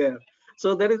will be there.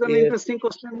 So there is an Yes. interesting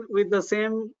question with the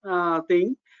same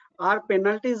thing. Are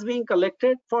penalties being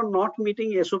collected for not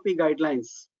meeting SOP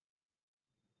guidelines?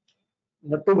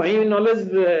 Not to my knowledge,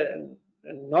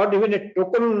 not even a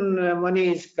token money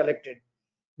is collected.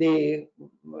 The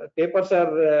papers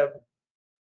are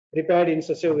prepared in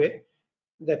such a way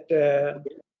that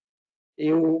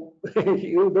you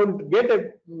you don't get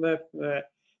a.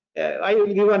 I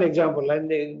will give an example. And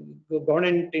the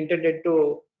government intended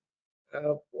to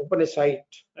open a site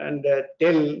and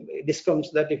tell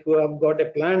discoms that if you have got a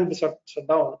planned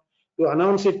shutdown, you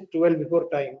announce it well before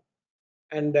time.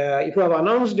 And if you have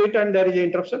announced it and there is an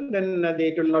interruption, then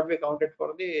it will not be counted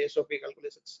for the SOP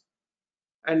calculations.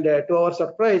 And to our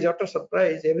surprise, after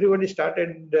surprise, everybody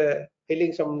started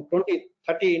feeling some 20,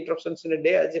 30 interruptions in a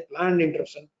day as a planned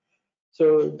interruption.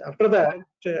 So after that,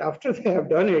 after they have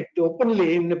done it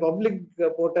openly in the public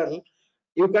portal,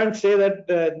 you can't say that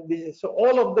so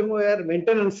all of them were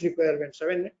maintenance requirements. I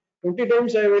mean, 20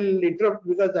 times I will interrupt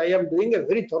because I am doing a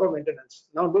very thorough maintenance.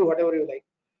 Now do whatever you like.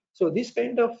 So this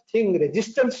kind of thing,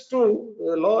 resistance to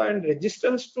law and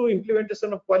resistance to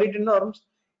implementation of quality norms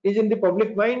is in the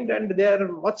public mind, and they are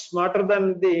much smarter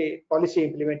than the policy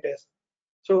implementers.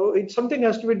 So it's something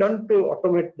has to be done to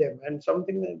automate them, and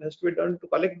something has to be done to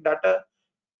collect data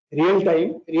real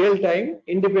time,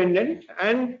 independent,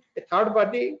 and a third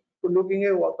party looking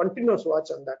a continuous watch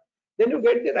on that. Then you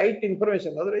get the right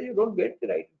information. Otherwise, you don't get the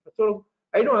right. So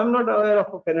I'm not aware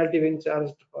of a penalty being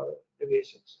charged for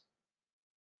deviations.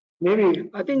 Maybe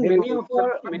I think many of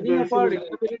our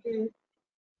reliability,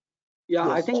 yeah,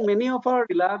 I yes. think many of our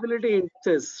reliability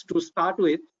indices to start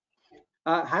with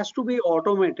has to be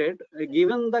automated,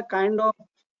 given the kind of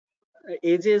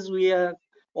ages we are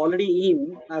already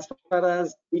in as far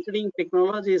as metering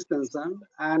technology is concerned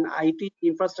and IT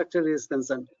infrastructure is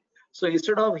concerned. So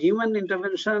instead of human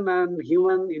intervention and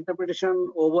human interpretation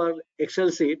over Excel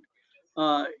sheet,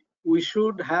 uh, we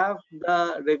should have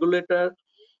the regulator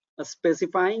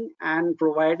specifying and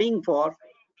providing for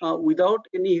without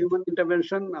any human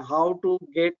intervention how to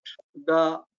get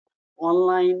the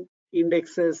online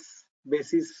indexes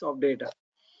basis of data.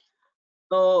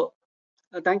 So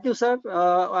thank you, sir.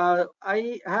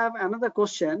 I have another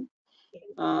question.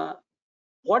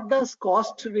 What does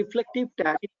cost reflective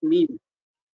tariff mean?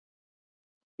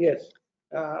 Yes,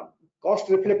 cost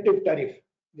reflective tariff.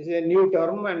 This is a new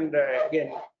term, and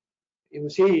again, you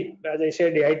see, as I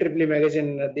said, the IEEE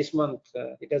magazine this month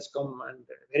it has come, and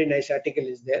a very nice article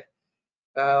is there.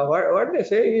 What they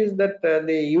say is that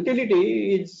the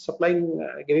utility is supplying,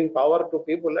 giving power to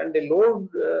people, and the load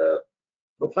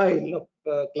profile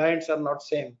of clients are not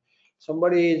same.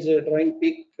 Somebody is drawing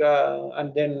peak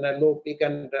and then low peak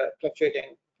and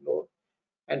fluctuating load.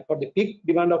 And for the peak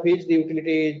demand of each, the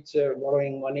utility is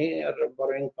borrowing money or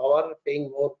borrowing power,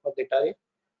 paying more for the tariff.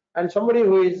 And somebody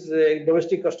who is a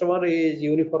domestic customer is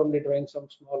uniformly drawing some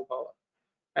small power.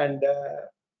 And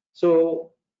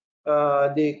so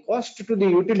the cost to the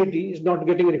utility is not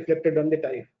getting reflected on the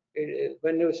tariff.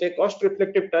 When you say cost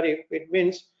reflective tariff, it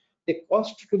means the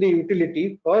cost to the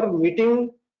utility for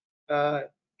meeting uh,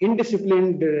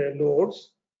 indisciplined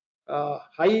loads,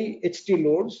 high HT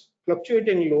loads,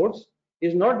 fluctuating loads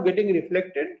is not getting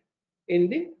reflected in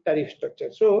the tariff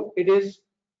structure. So it is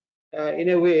in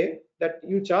a way that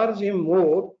you charge him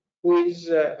more who is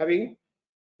having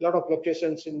a lot of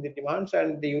fluctuations in the demands,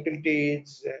 and the utility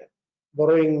is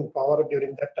borrowing power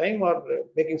during that time or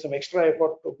making some extra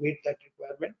effort to meet that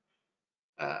requirement.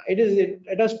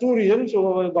 It has two reasons.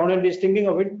 So government is thinking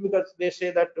of it because they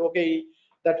say that okay,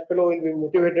 that fellow will be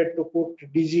motivated to put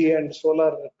DG and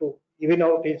solar to even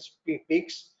out his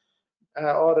peaks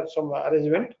or some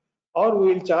arrangement, or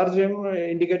we will charge him,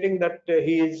 indicating that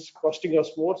he is costing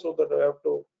us more, so that we have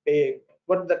to pay.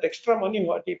 But that extra money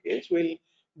what he pays will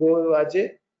go as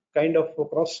a kind of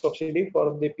cross subsidy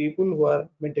for the people who are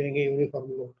maintaining a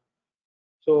uniform load.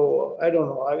 So I don't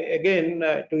know. I mean, again,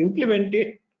 to implement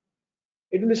it,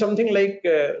 it will be something like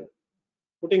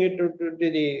putting it to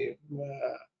the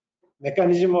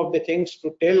mechanism of the things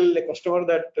to tell the customer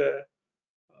that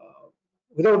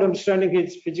without understanding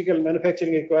his physical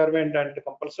manufacturing requirement and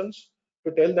compulsions,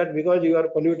 to tell that because you are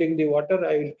polluting the water,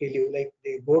 I will kill you, like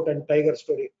the goat and tiger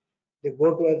story. The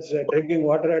goat was drinking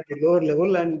water at the lower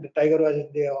level and the tiger was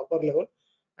at the upper level.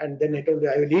 And then he told,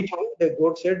 I will eat you. The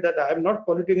goat said that I am not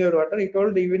polluting your water. He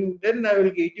told, even then I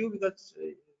will eat you because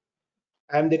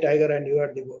I am the tiger and you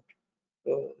are the goat.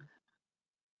 So,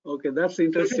 Okay, that's so it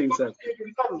interesting, sir.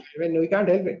 will come. I mean, we can't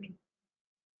help it.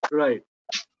 Right.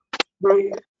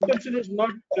 The intention is not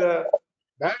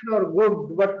bad or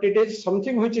good, but it is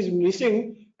something which is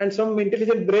missing, and some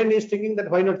intelligent brain is thinking that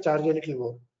why not charge a little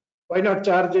more? Why not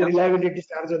charge a Yeah. reliability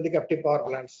charge on the captive power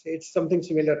plants? It's something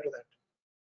similar to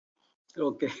that.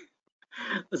 Okay.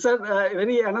 Sir,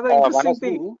 very another interesting Manasji,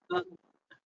 thing.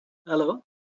 Hello.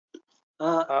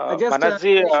 I just Manasji,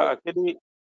 finish. actually,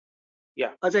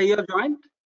 yeah, Acha, you have joined.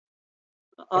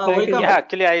 Thank you, yeah, Welcome. sir.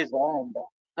 actually, I joined.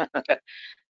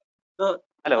 So,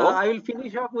 Hello. I will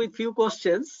finish up with few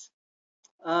questions,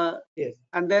 Yes.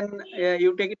 and then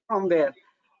you take it from there.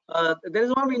 There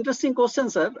is one interesting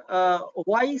question, sir.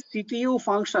 Why CTU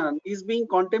function is being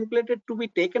contemplated to be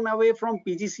taken away from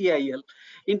PGCIL?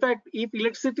 In fact, if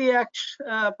Electricity Act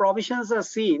provisions are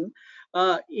seen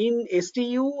in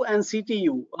STU and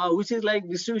CTU, which is like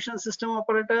distribution system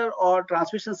operator or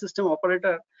transmission system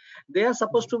operator, they are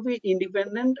supposed to be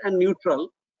independent and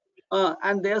neutral,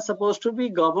 and they are supposed to be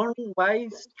governed by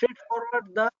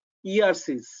straightforward the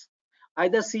ERCs,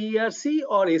 either CERC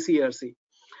or ACRC.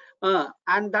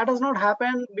 And that has not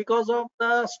happened because of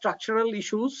the structural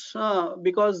issues,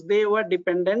 because they were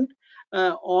dependent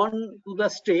on to the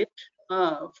state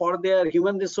for their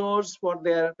human resource, for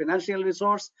their financial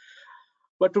resource.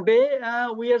 But today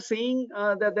we are seeing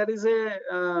that there is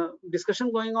a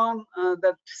discussion going on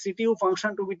that CTU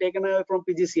function to be taken away from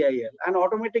PGCIL, and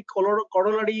automatic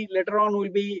corollary later on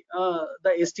will be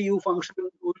the STU function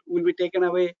will be taken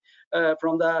away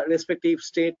from the respective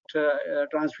state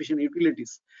transmission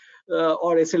utilities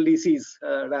or SLDCs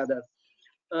rather.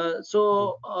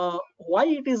 Why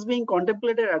it is being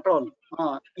contemplated at all?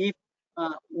 If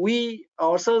we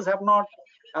ourselves have not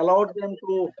allowed them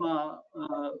to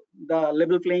the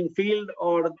level playing field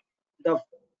or the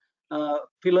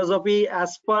philosophy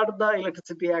as per the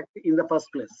Electricity Act in the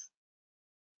first place.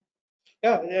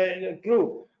 Yeah,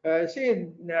 true. See,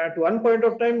 at one point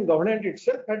of time, government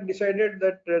itself had decided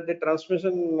that the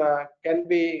transmission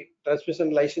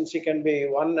licensing can be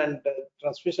one, and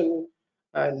transmission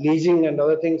leasing and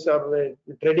other things, or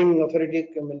trading authority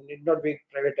need not be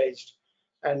privatized.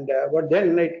 And but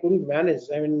then it couldn't manage.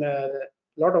 I mean, a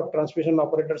lot of transmission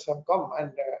operators have come,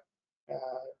 and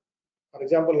for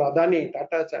example, Adani,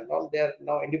 Tata, and all, they are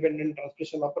now independent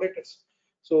transmission operators.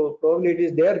 So probably it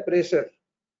is their pressure,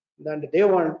 and they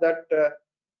want that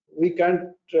we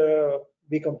can't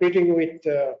be competing with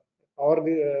our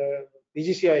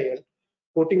PGCIL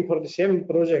quoting for the same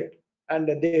project, and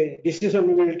the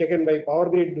decision will be taken by Power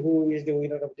Grid, who is the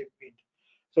winner of the bid.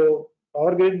 So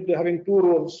Power Grid having two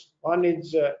roles. One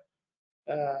is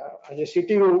as a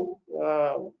CTU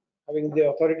having the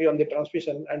authority on the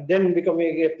transmission, and then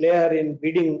becoming a player in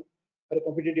bidding for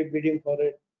competitive bidding for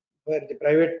it, where the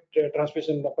private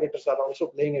transmission operators are also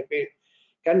playing a bid,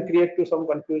 can create to some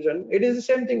confusion. It is the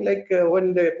same thing like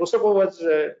when the POSOCO was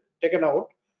taken out.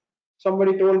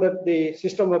 Somebody told that the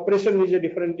system operation is a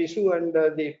different issue, and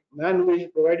the man who is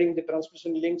providing the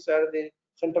transmission links or the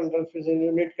central transmission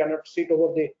unit cannot sit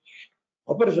over the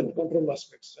operation control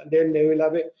aspects, and then they will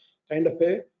have a kind of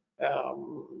a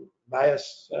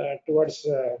bias towards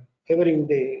favoring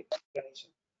the transmission.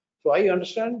 So I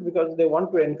understand, because they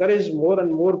want to encourage more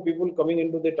and more people coming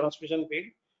into the transmission field,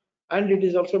 and it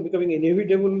is also becoming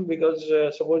inevitable because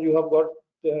suppose you have got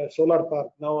solar park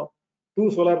now. Two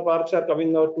solar parks are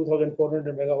coming out,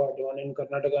 2,400 megawatt, one in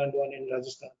Karnataka and one in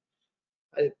Rajasthan.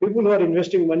 People who are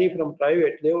investing money from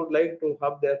private, they would like to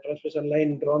have their transmission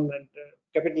line drawn and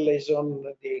capitalize on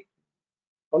the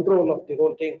control of the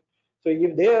whole thing. So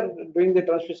if they are doing the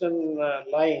transmission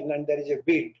line and there is a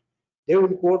bid, they will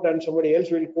quote and somebody else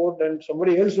will quote, and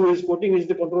somebody else who is quoting is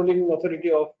the controlling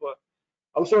authority of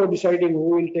also deciding who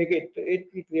will take it. It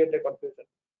will create a confusion.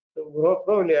 So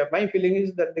probably my feeling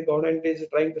is that the government is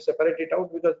trying to separate it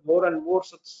out, because more and more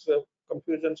such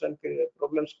confusions and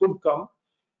problems could come.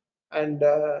 And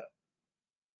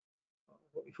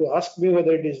if you ask me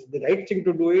whether it is the right thing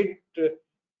to do it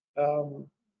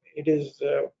is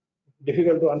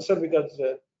difficult to answer, because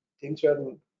things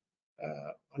were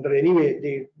under anyway.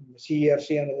 The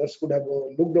CERC and others could have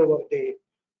looked over the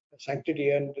sanctity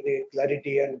and the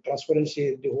clarity and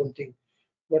transparency of the whole thing.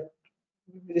 But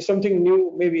it is something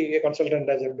new, maybe a consultant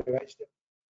has advised.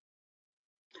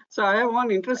 So I have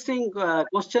one interesting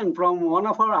question from one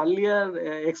of our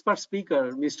earlier expert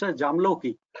speaker, Mr.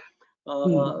 Jamloki.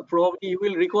 Probably you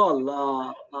will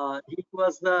recall, he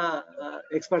was the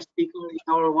expert speaker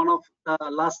in our one of the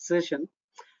last session.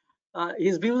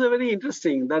 His views are very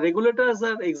interesting. The regulators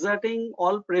are exerting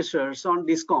all pressures on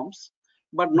DISCOMs,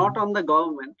 but not on the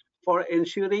government, for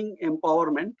ensuring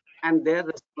empowerment and their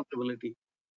responsibility.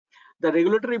 The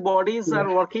regulatory bodies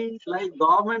are working like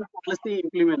government policy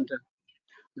implementer.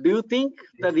 Do you think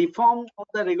the reform of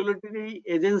the regulatory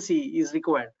agency is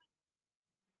required?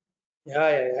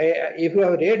 If you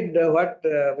have read what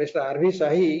Mr. R.V.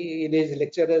 Sahi in his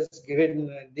lecture has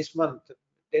given this month,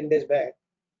 10 days back,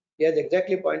 he has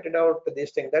exactly pointed out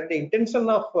this thing, that the intention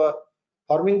of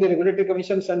forming the regulatory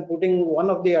commissions and putting one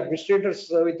of the administrators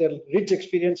with a rich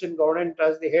experience in government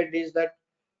as the head is that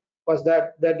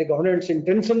the government's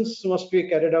intentions must be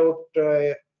carried out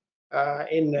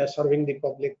in serving the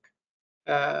public.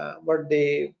 But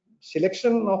the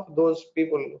selection of those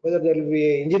people, whether there will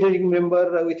be an engineering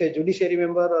member with a judiciary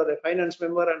member or a finance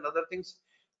member and other things,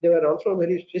 they were also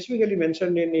very specifically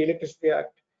mentioned in the Electricity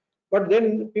Act. But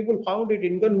then people found it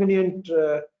inconvenient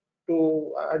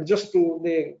to adjust to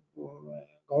the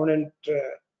government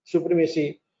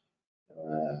supremacy,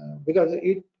 because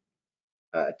it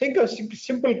think of a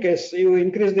simple case. You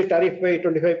increase the tariff by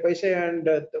 25 paise, and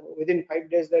within 5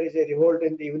 days there is a revolt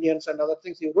in the unions and other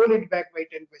things. You roll it back by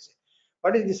 10 paise.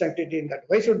 What is the sanctity in that?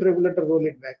 Why should regulator roll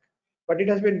it back? But it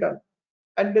has been done.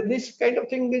 And this kind of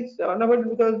thing is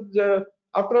unavoidable, because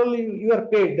after all, you are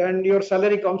paid and your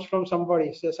salary comes from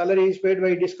somebody. So salary is paid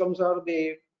by DISCOMs or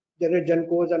the generate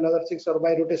GENCOs and other things, or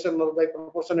by rotation or by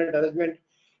proportionate arrangement.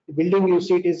 The building you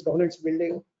see, it is government's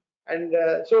building. And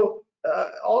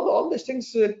all these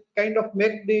things kind of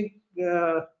make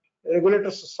the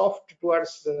regulators soft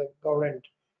towards government.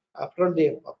 After all,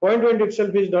 the appointment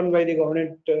itself is done by the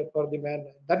government for the man.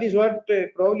 That is what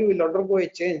probably will undergo a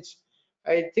change.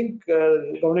 I think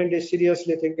government is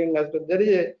seriously thinking as to there is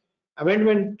a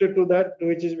amendment to that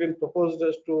which has been proposed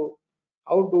as to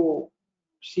how to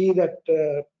see that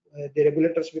the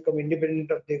regulators become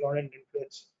independent of the government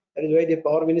influence. That is why the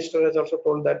power minister has also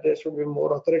told that there should be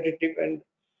more authoritative and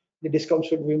the DISCOM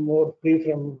should be more free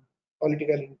from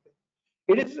political influence.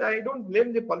 It is, I don't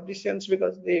blame the politicians,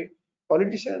 because the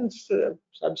politicians,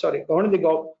 I'm sorry,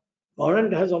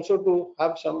 government has also to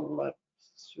have some,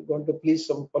 going to please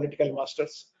some political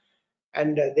masters,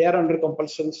 and they are under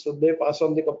compulsion, so they pass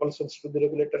on the compulsions to the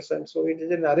regulators, and so it is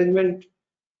an arrangement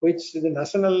which the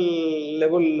national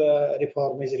level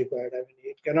reform is required. I mean,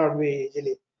 it cannot be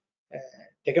easily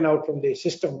taken out from the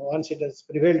system once it has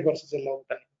prevailed for such a long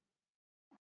time.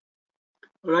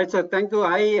 Right, sir. Thank you.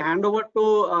 I hand over to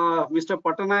Mr.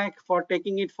 Patanaik for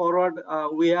taking it forward.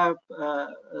 We have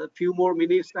a few more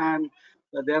minutes, and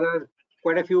there are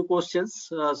quite a few questions.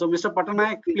 So, Mr.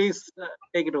 Patanaik, please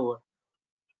take it over.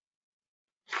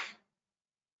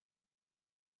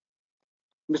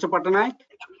 Mr. Patanaik?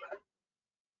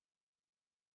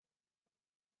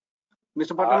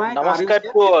 Mr. Patanaik,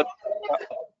 Namaskar.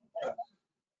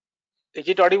 Is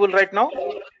it audible right now?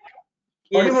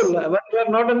 Yes. Audible, but you are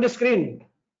not on the screen.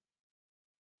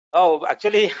 Oh,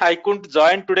 actually, I couldn't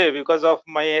join today because of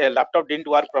my laptop didn't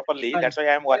work properly. That's why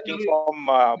I am working from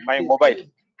my mobile.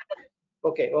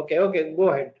 Okay. Go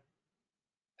ahead.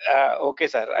 Okay,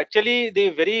 sir. Actually, the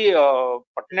very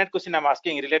pertinent question I'm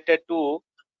asking related to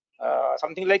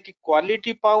something like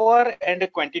quality power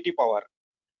and quantity power.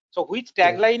 So, which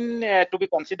tagline to be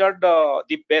considered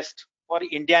the best for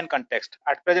Indian context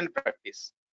at present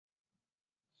practice?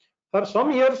 For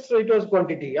some years, it was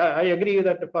quantity. I agree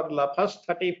that for the first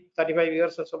 35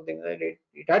 years or something,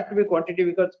 it had to be quantity,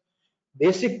 because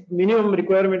basic minimum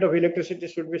requirement of electricity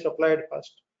should be supplied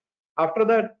first. After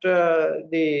that,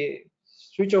 the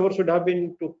switchover should have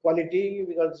been to quality,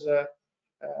 because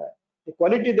the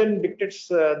quality then dictates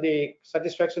the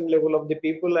satisfaction level of the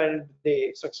people and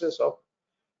the success of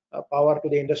power to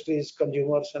the industries,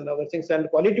 consumers, and other things. And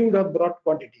quality would have brought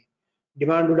quantity.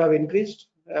 Demand would have increased.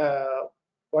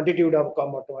 quantity would have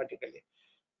come automatically.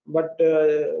 But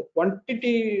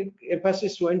quantity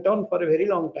emphasis went on for a very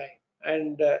long time,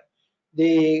 and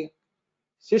the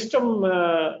system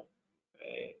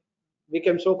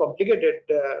became so complicated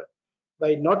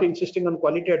by not insisting on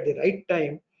quality at the right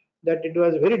time that it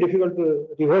was very difficult to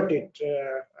revert it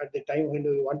at the time when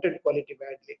we wanted quality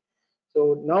badly.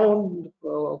 So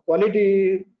now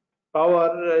quality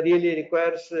power really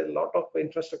requires a lot of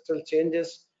infrastructural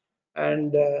changes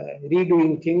and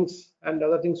redoing things and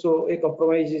other things. So a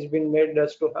compromise has been made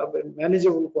as to have a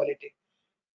manageable quality.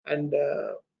 And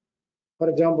for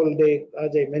example,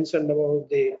 as I mentioned about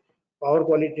the power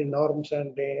quality norms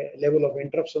and the level of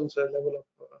interruptions, level of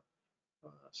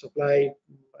supply,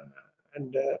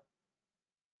 and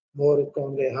more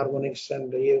on the harmonics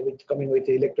and with coming with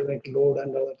the electronic load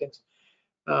and other things.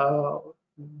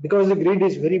 Because the grid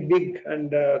is very big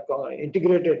and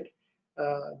integrated,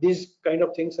 these kind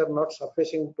of things are not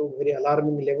surfacing to very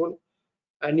alarming level.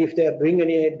 And if they are doing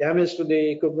any damage to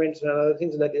the equipment and other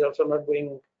things, that is also not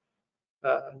going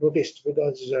noticed,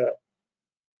 because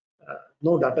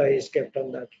no data is kept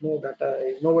on that. No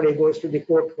data. Nobody goes to the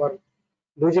court for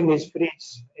losing his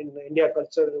fridge. In India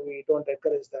culture, we don't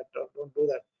encourage that or don't do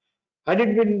that. Had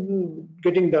it been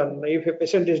getting done, if a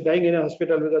patient is dying in a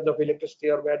hospital because of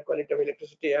electricity or bad quality of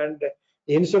electricity, and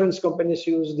the insurance companies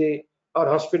use our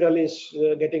hospital is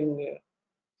getting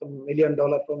 $1 million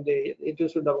from it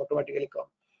should have automatically come.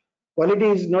 Quality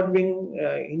is not being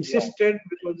insisted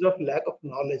because of lack of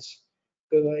knowledge.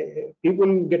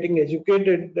 People getting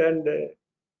educated and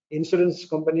insurance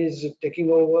companies taking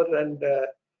over, and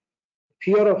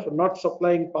fear of not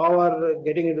supplying power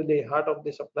getting into the heart of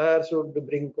the supplier should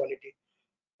bring quality.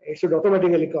 It should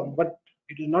automatically come, but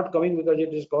it is not coming because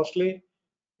it is costly.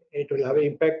 It will have an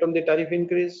impact on the tariff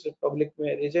increase. The public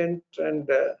may resent, and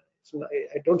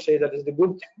I don't say that is the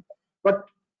good thing. But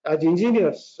as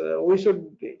engineers, we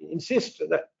should insist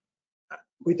that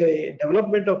with a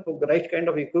development of the right kind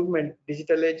of equipment,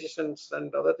 digitalizations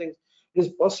and other things, it is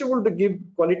possible to give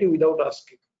quality without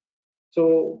asking.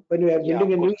 So when we are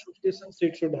building a new substation,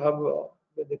 it should have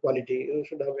the quality. You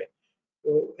should have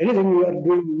anything you are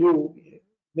doing new,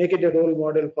 make it a role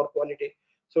model for quality.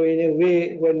 So in a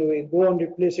way, when we go on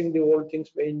replacing the old things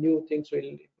by new things, will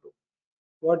improve.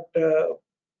 What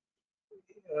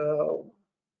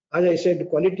as I said,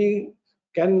 quality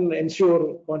can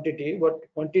ensure quantity, but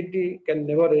quantity can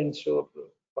never ensure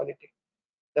quality.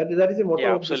 That is the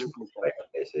motto of this book, right?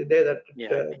 I say there that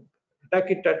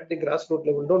attack it at the grassroots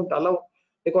level. Don't allow.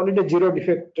 They call it a zero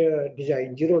defect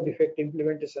design, zero defect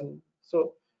implementation.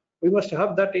 So we must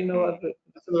have that in our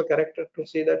national character to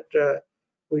say that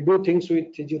we do things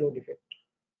with zero defect.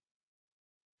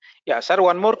 Yeah, sir.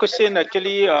 One more question.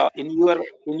 Actually, in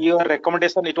your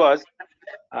recommendation, it was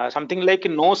something like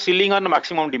no ceiling on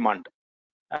maximum demand.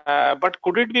 But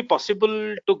could it be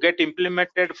possible to get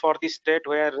implemented for the state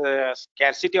where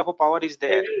scarcity of power is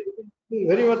there?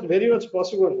 Very much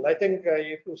possible. I think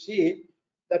if you see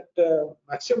that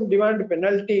maximum demand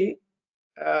penalty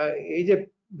is a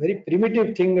very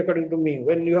primitive thing according to me.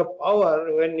 When you have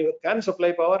power, when you can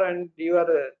supply power and you are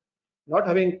not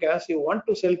having cash, you want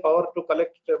to sell power to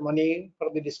collect money for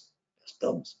the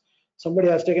terms. Somebody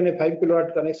has taken a 5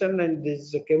 kilowatt connection and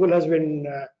this cable has been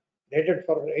rated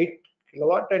for 8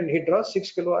 kilowatt and he draws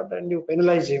 6 kilowatt and you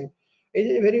penalize him. It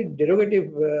is a very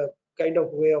derogative kind of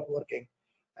way of working.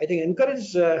 I think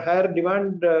encourage higher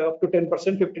demand up to 10%,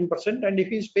 15%, and if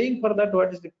he is paying for that,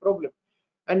 what is the problem?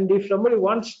 And if somebody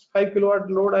wants 5 kilowatt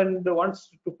load and wants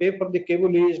to pay for the cable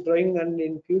he is drawing, and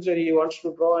in future he wants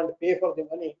to draw and pay for the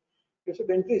money, you should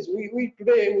increase. We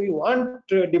today we want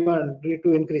demand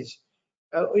to increase.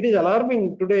 It is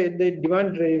alarming today. The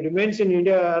demand remains in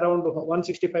India around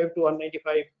 165 to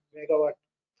 195 megawatt,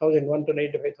 1,001 to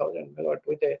 95,000 megawatt,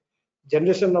 with a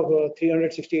generation of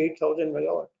 368,000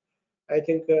 megawatt. I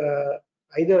think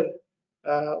either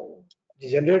the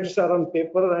generators are on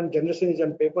paper and generation is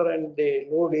on paper and the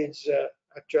load is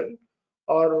actual,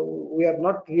 or we are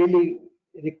not really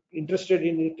interested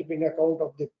in keeping account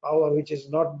of the power which is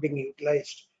not being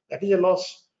utilized. That is a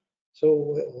loss.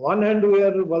 So one hand we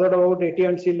are bothered about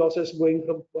AT&C losses going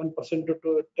from 1%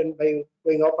 to 10 by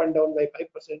going up and down by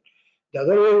 5%. The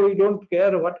other way, we don't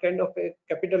care what kind of a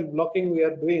capital blocking we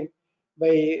are doing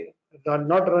by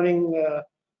not running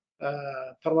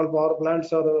thermal power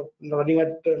plants or running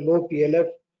at low PLF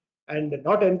and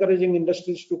not encouraging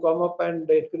industries to come up and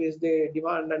increase the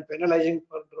demand and penalizing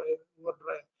for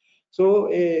overdrive.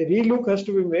 So a relook has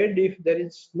to be made if there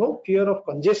is no fear of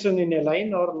congestion in a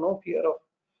line or no fear of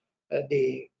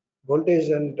the voltage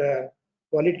and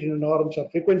quality norms or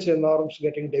frequency norms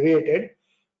getting deviated.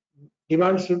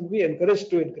 Demand should be encouraged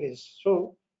to increase.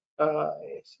 So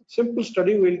simple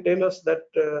study will tell us that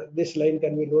this line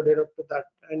can be loaded up to that,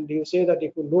 and you say that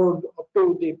if you load up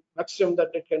to the maximum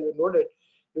that it can be loaded,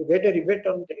 you get a rebate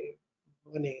on the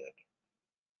money.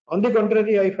 On the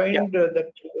contrary, I find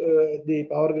that the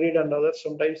power grid and others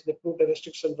sometimes they put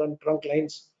restrictions on trunk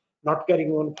lines not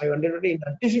carrying on 500 in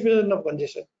anticipation of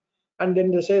congestion, and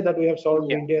then they say that we have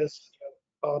solved India's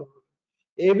power.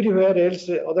 Everywhere else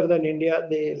other than India,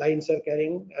 the lines are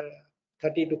carrying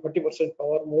 30 to 40%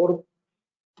 power more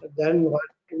than what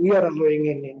we are allowing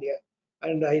in India.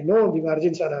 And I know the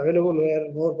margins are available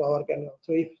where more power can.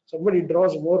 So if somebody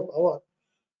draws more power,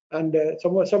 and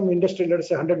some industry, let's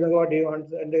say 100 megawatt he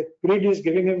wants, and the grid is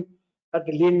giving him at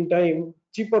the lean time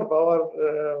cheaper power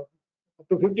up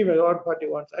to 50 megawatt what he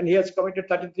wants, and he has committed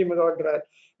 33 megawatt trial.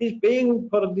 He's paying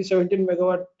for the 17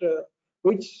 megawatt,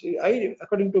 which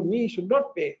according to me, should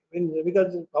not pay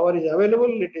because power is available.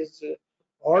 It is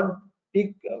odd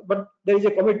peak, but there is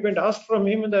a commitment asked from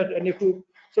him that, and if you.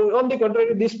 So on the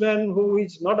contrary, this man who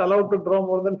is not allowed to draw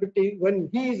more than 50, when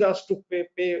he is asked to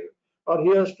pay or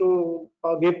he has to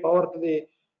give power to the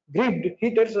grid,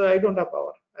 he tells, I don't have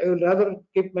power. I will rather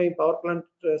keep my power plant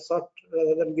short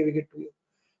rather than giving it to you.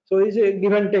 So it's a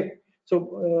give and take.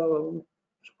 So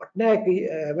I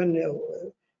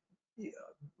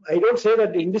don't say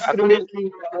that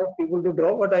indiscriminately allow people to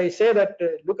draw, but I say that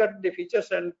look at the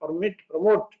features and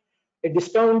promote a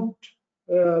discount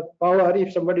power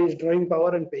if somebody is drawing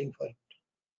power and paying for it.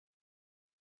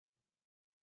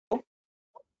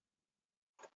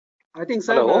 I think,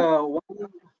 sir,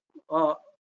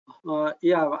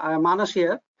 yeah, I'm Manas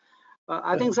here.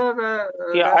 I think, sir,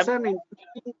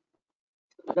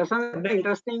 that's an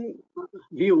interesting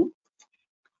view.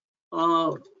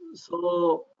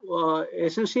 So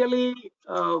essentially,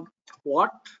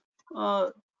 what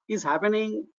is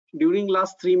happening during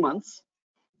last 3 months?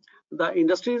 The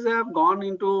industries have gone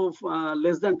into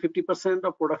less than 50%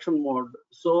 of production mode.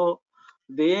 So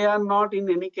they are not in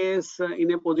any case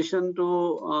in a position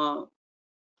to,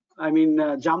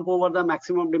 jump over the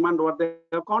maximum demand what they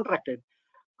have contracted.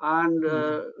 And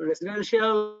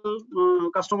residential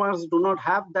customers do not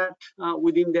have that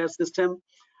within their system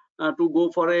to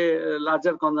go for a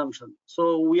larger consumption.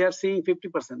 So we are seeing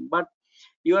 50%. But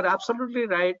you are absolutely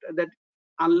right that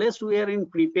unless we are in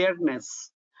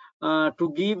preparedness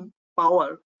to give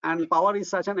power, and power is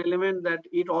such an element that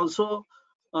it also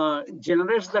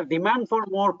generates the demand for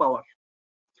more power.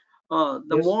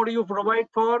 The more you provide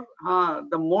for,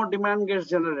 the more demand gets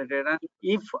generated. And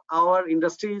if our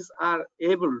industries are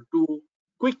able to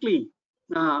quickly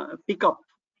pick up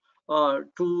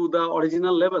to the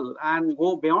original level and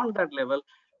go beyond that level,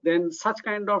 then such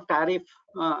kind of tariff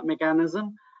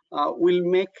mechanism will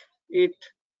make it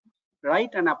right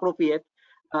and appropriate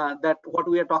that what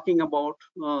we are talking about,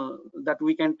 that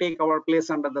we can take our place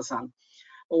under the sun.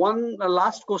 One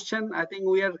last question. I think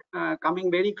we are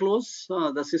coming very close.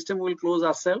 The system will close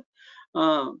ourselves.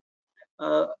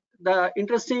 The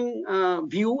interesting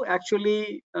view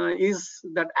actually is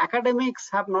that academics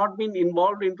have not been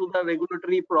involved into the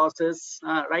regulatory process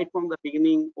right from the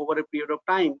beginning over a period of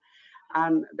time.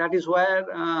 And that is where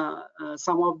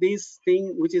some of these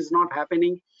things which is not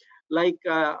happening, like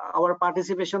our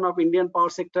participation of Indian power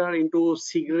sector into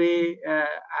SIGRE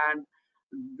and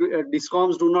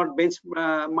DISCOMs do not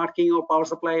benchmarking of power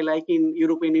supply like in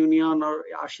European Union or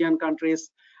Asian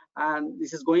countries. And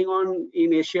this is going on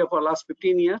in Asia for last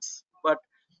 15 years. But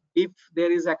if there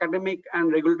is academic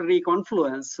and regulatory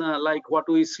confluence, like what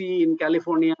we see in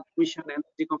California Commission,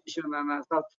 Energy Commission, and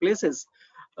such places,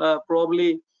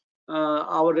 probably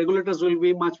our regulators will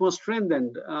be much more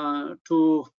strengthened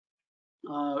to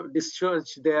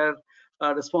discharge their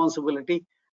responsibility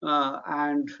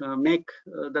and make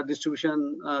the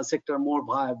distribution sector more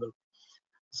viable.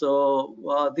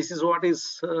 So this is what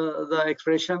is the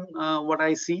expression, what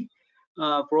I see.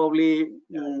 Probably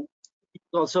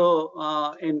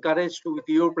also encouraged with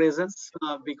your presence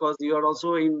because you are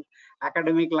also in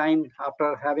academic line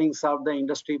after having served the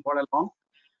industry for a long.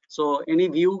 So any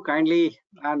view kindly,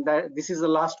 and this is the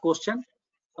last question.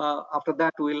 After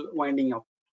that, we'll winding up.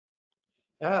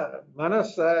 Yeah,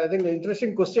 Manas, I think the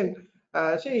interesting question.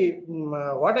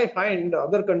 What I find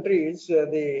other countries,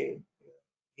 the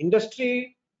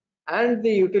industry and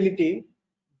the utility,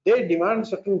 they demand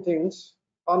certain things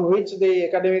on which the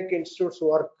academic institutes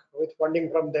work with funding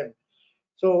from them.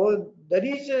 So there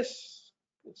is a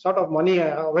sort of money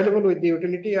available with the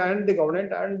utility and the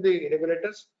government and the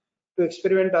regulators to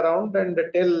experiment around and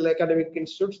tell academic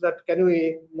institutes that can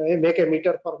we make a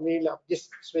meter for me of this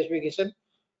specification?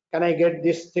 Can I get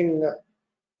this thing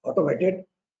automated?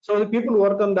 So the people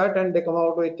work on that and they come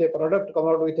out with a product, come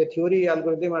out with a theory,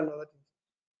 algorithm, and other things.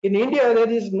 In India, there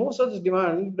is no such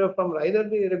demand from either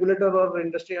the regulator or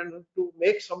industry and to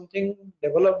make something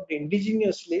developed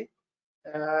indigenously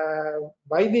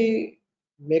by the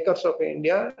makers of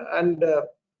India and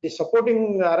the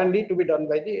supporting R&D to be done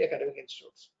by the academic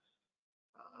institutes.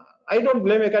 I don't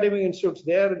blame academic institutes.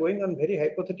 They are going on very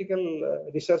hypothetical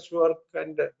research work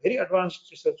and very advanced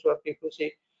research work. If you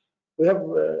see, we have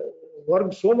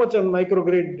worked so much on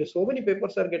microgrid. So many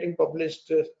papers are getting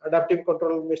published. Adaptive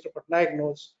control, Mr. Patnaik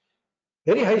knows.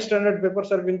 Very high standard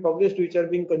papers are being published, which are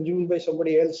being consumed by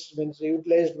somebody else, means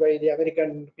utilized by the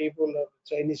American people or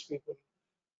Chinese people.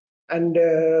 And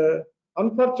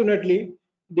unfortunately,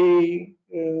 the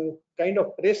kind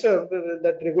of pressure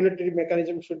that regulatory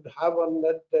mechanism should have on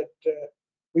that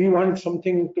we want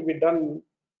something to be done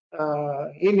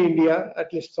in India,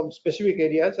 at least some specific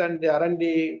areas, and the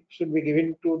R&D should be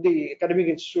given to the academic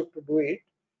institute to do it,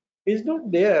 is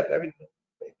not there. I mean,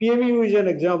 PMU is an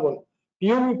example.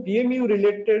 PMU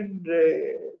related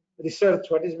research,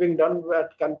 what is being done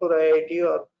at Kanpur IIT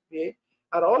or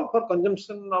PA, are all for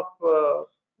consumption of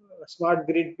smart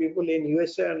grid people in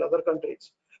USA and other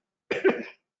countries.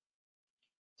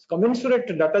 Commensurate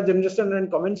data generation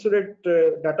and commensurate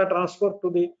data transfer to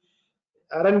the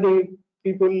R&D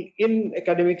people in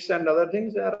academics and other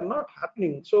things are not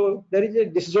happening. So there is a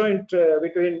disjoint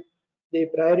between the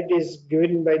priorities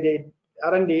given by the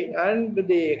R&D and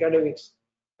the academics.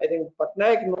 I think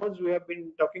Patnaik knows. We have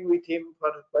been talking with him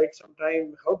for quite some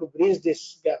time how to bridge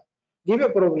this gap. Give a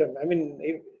problem. I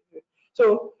mean,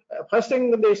 first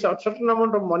thing, the certain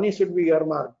amount of money should be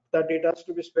earmarked that it has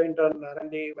to be spent on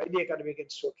R&D by the academic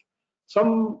institute.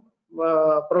 Some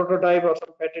prototype or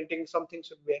some patenting, something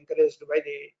should be encouraged by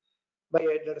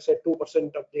let us say 2%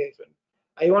 of the expense.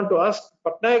 I want to ask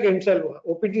Patnaik himself,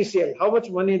 OPTCL, how much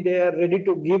money they are ready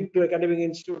to give to academic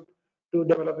institute to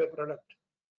develop a product.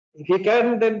 If he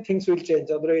can, then things will change.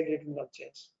 Otherwise, it will not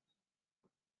change.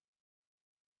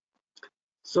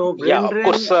 So Yeah, brain of drain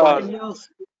course. continues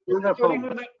in the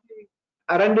form.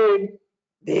 R&D,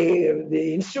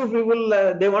 the institute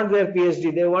people, they want their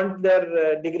PhD, they want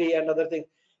their degree and other things.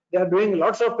 They are doing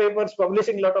lots of papers,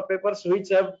 publishing a lot of papers which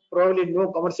have probably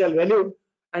no commercial value,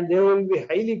 and they will be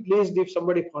highly pleased if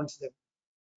somebody funds them.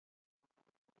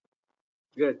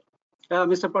 Good.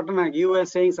 Mr. Patnaik, you were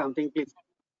saying something, please.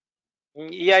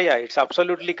 Yeah, it's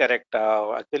absolutely correct.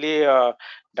 Actually,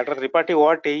 Dr. Tripathi,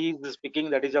 what he is speaking,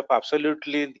 that is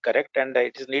absolutely correct, and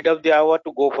it is need of the hour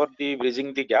to go for the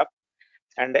bridging the gap.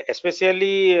 And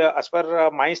especially as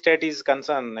per my state is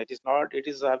concerned, it is not. It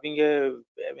is having a,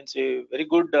 I mean, say, very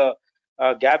good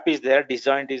gap is there,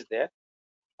 disjoint is there.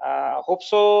 Hope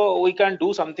so we can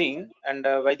do something. And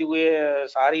by the way,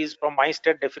 sir is from my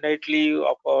state, definitely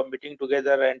of meeting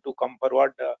together and to come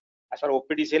forward. As far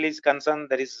OPDCL is concerned,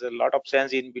 there is a lot of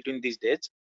sense in between these days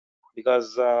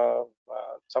because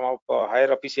some of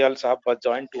higher officials have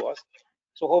joined to us.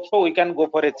 So hope so we can go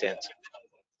for a change.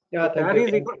 Yeah, thank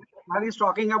you. That is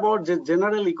talking about the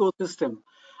general ecosystem.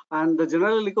 And the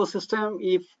general ecosystem,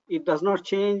 if it does not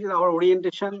change our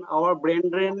orientation, our brain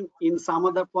drain in some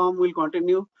other form will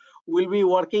continue. We'll be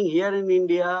working here in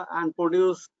India and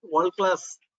produce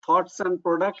world-class thoughts and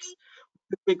products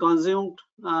to be consumed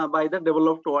by the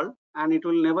developed world, and it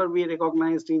will never be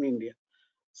recognized in India.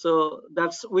 So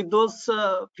that's with those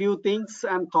few things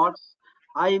and thoughts,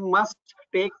 I must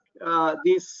take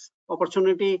this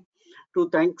opportunity to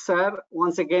thank sir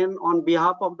once again on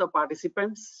behalf of the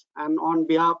participants and on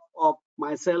behalf of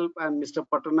myself and Mr.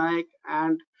 Patnaik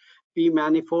and P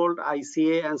Manifold,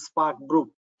 ICA and Spark Group.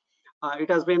 It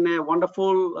has been a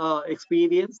wonderful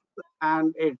experience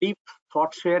and a deep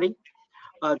thought sharing.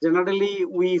 Generally,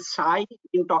 we shy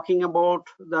in talking about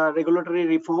the regulatory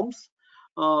reforms,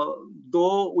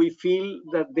 though we feel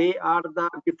that they are the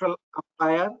neutral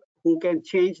umpire who can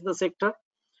change the sector.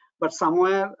 But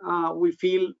somewhere we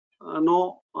feel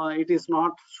no, it is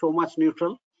not so much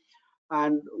neutral.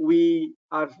 And we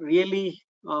are really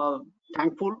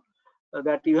thankful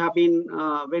that you have been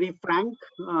very frank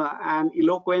and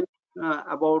eloquent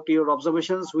about your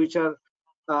observations, which are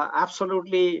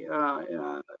absolutely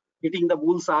hitting the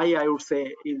bull's eye, I would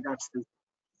say, in that sense.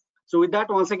 So with that,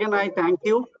 once again, I thank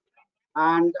you.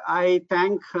 And I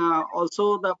thank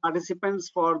also the participants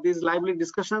for this lively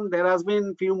discussion. There has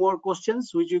been few more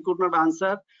questions which we could not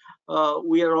answer.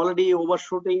 We are already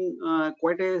overshooting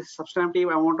quite a substantive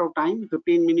amount of time,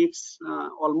 15 minutes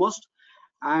almost.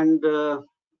 And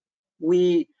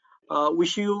we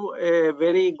wish you a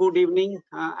very good evening.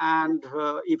 And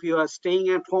if you are staying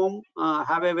at home,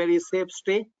 have a very safe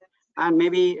stay. And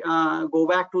maybe go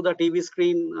back to the TV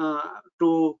screen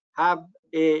to have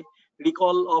a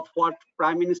recall of what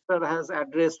Prime Minister has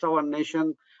addressed our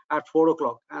nation at 4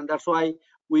 o'clock, and that's why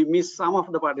we missed some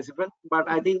of the participants. But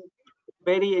I think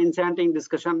very enchanting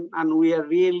discussion, and we are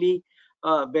really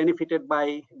benefited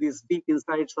by these deep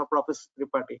insights of Professor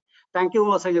Tripathi. Thank you,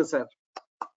 Masajid sir.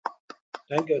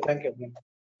 Thank you. Thank you.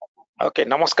 Okay,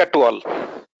 namaskar to all.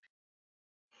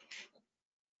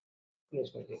 Yes,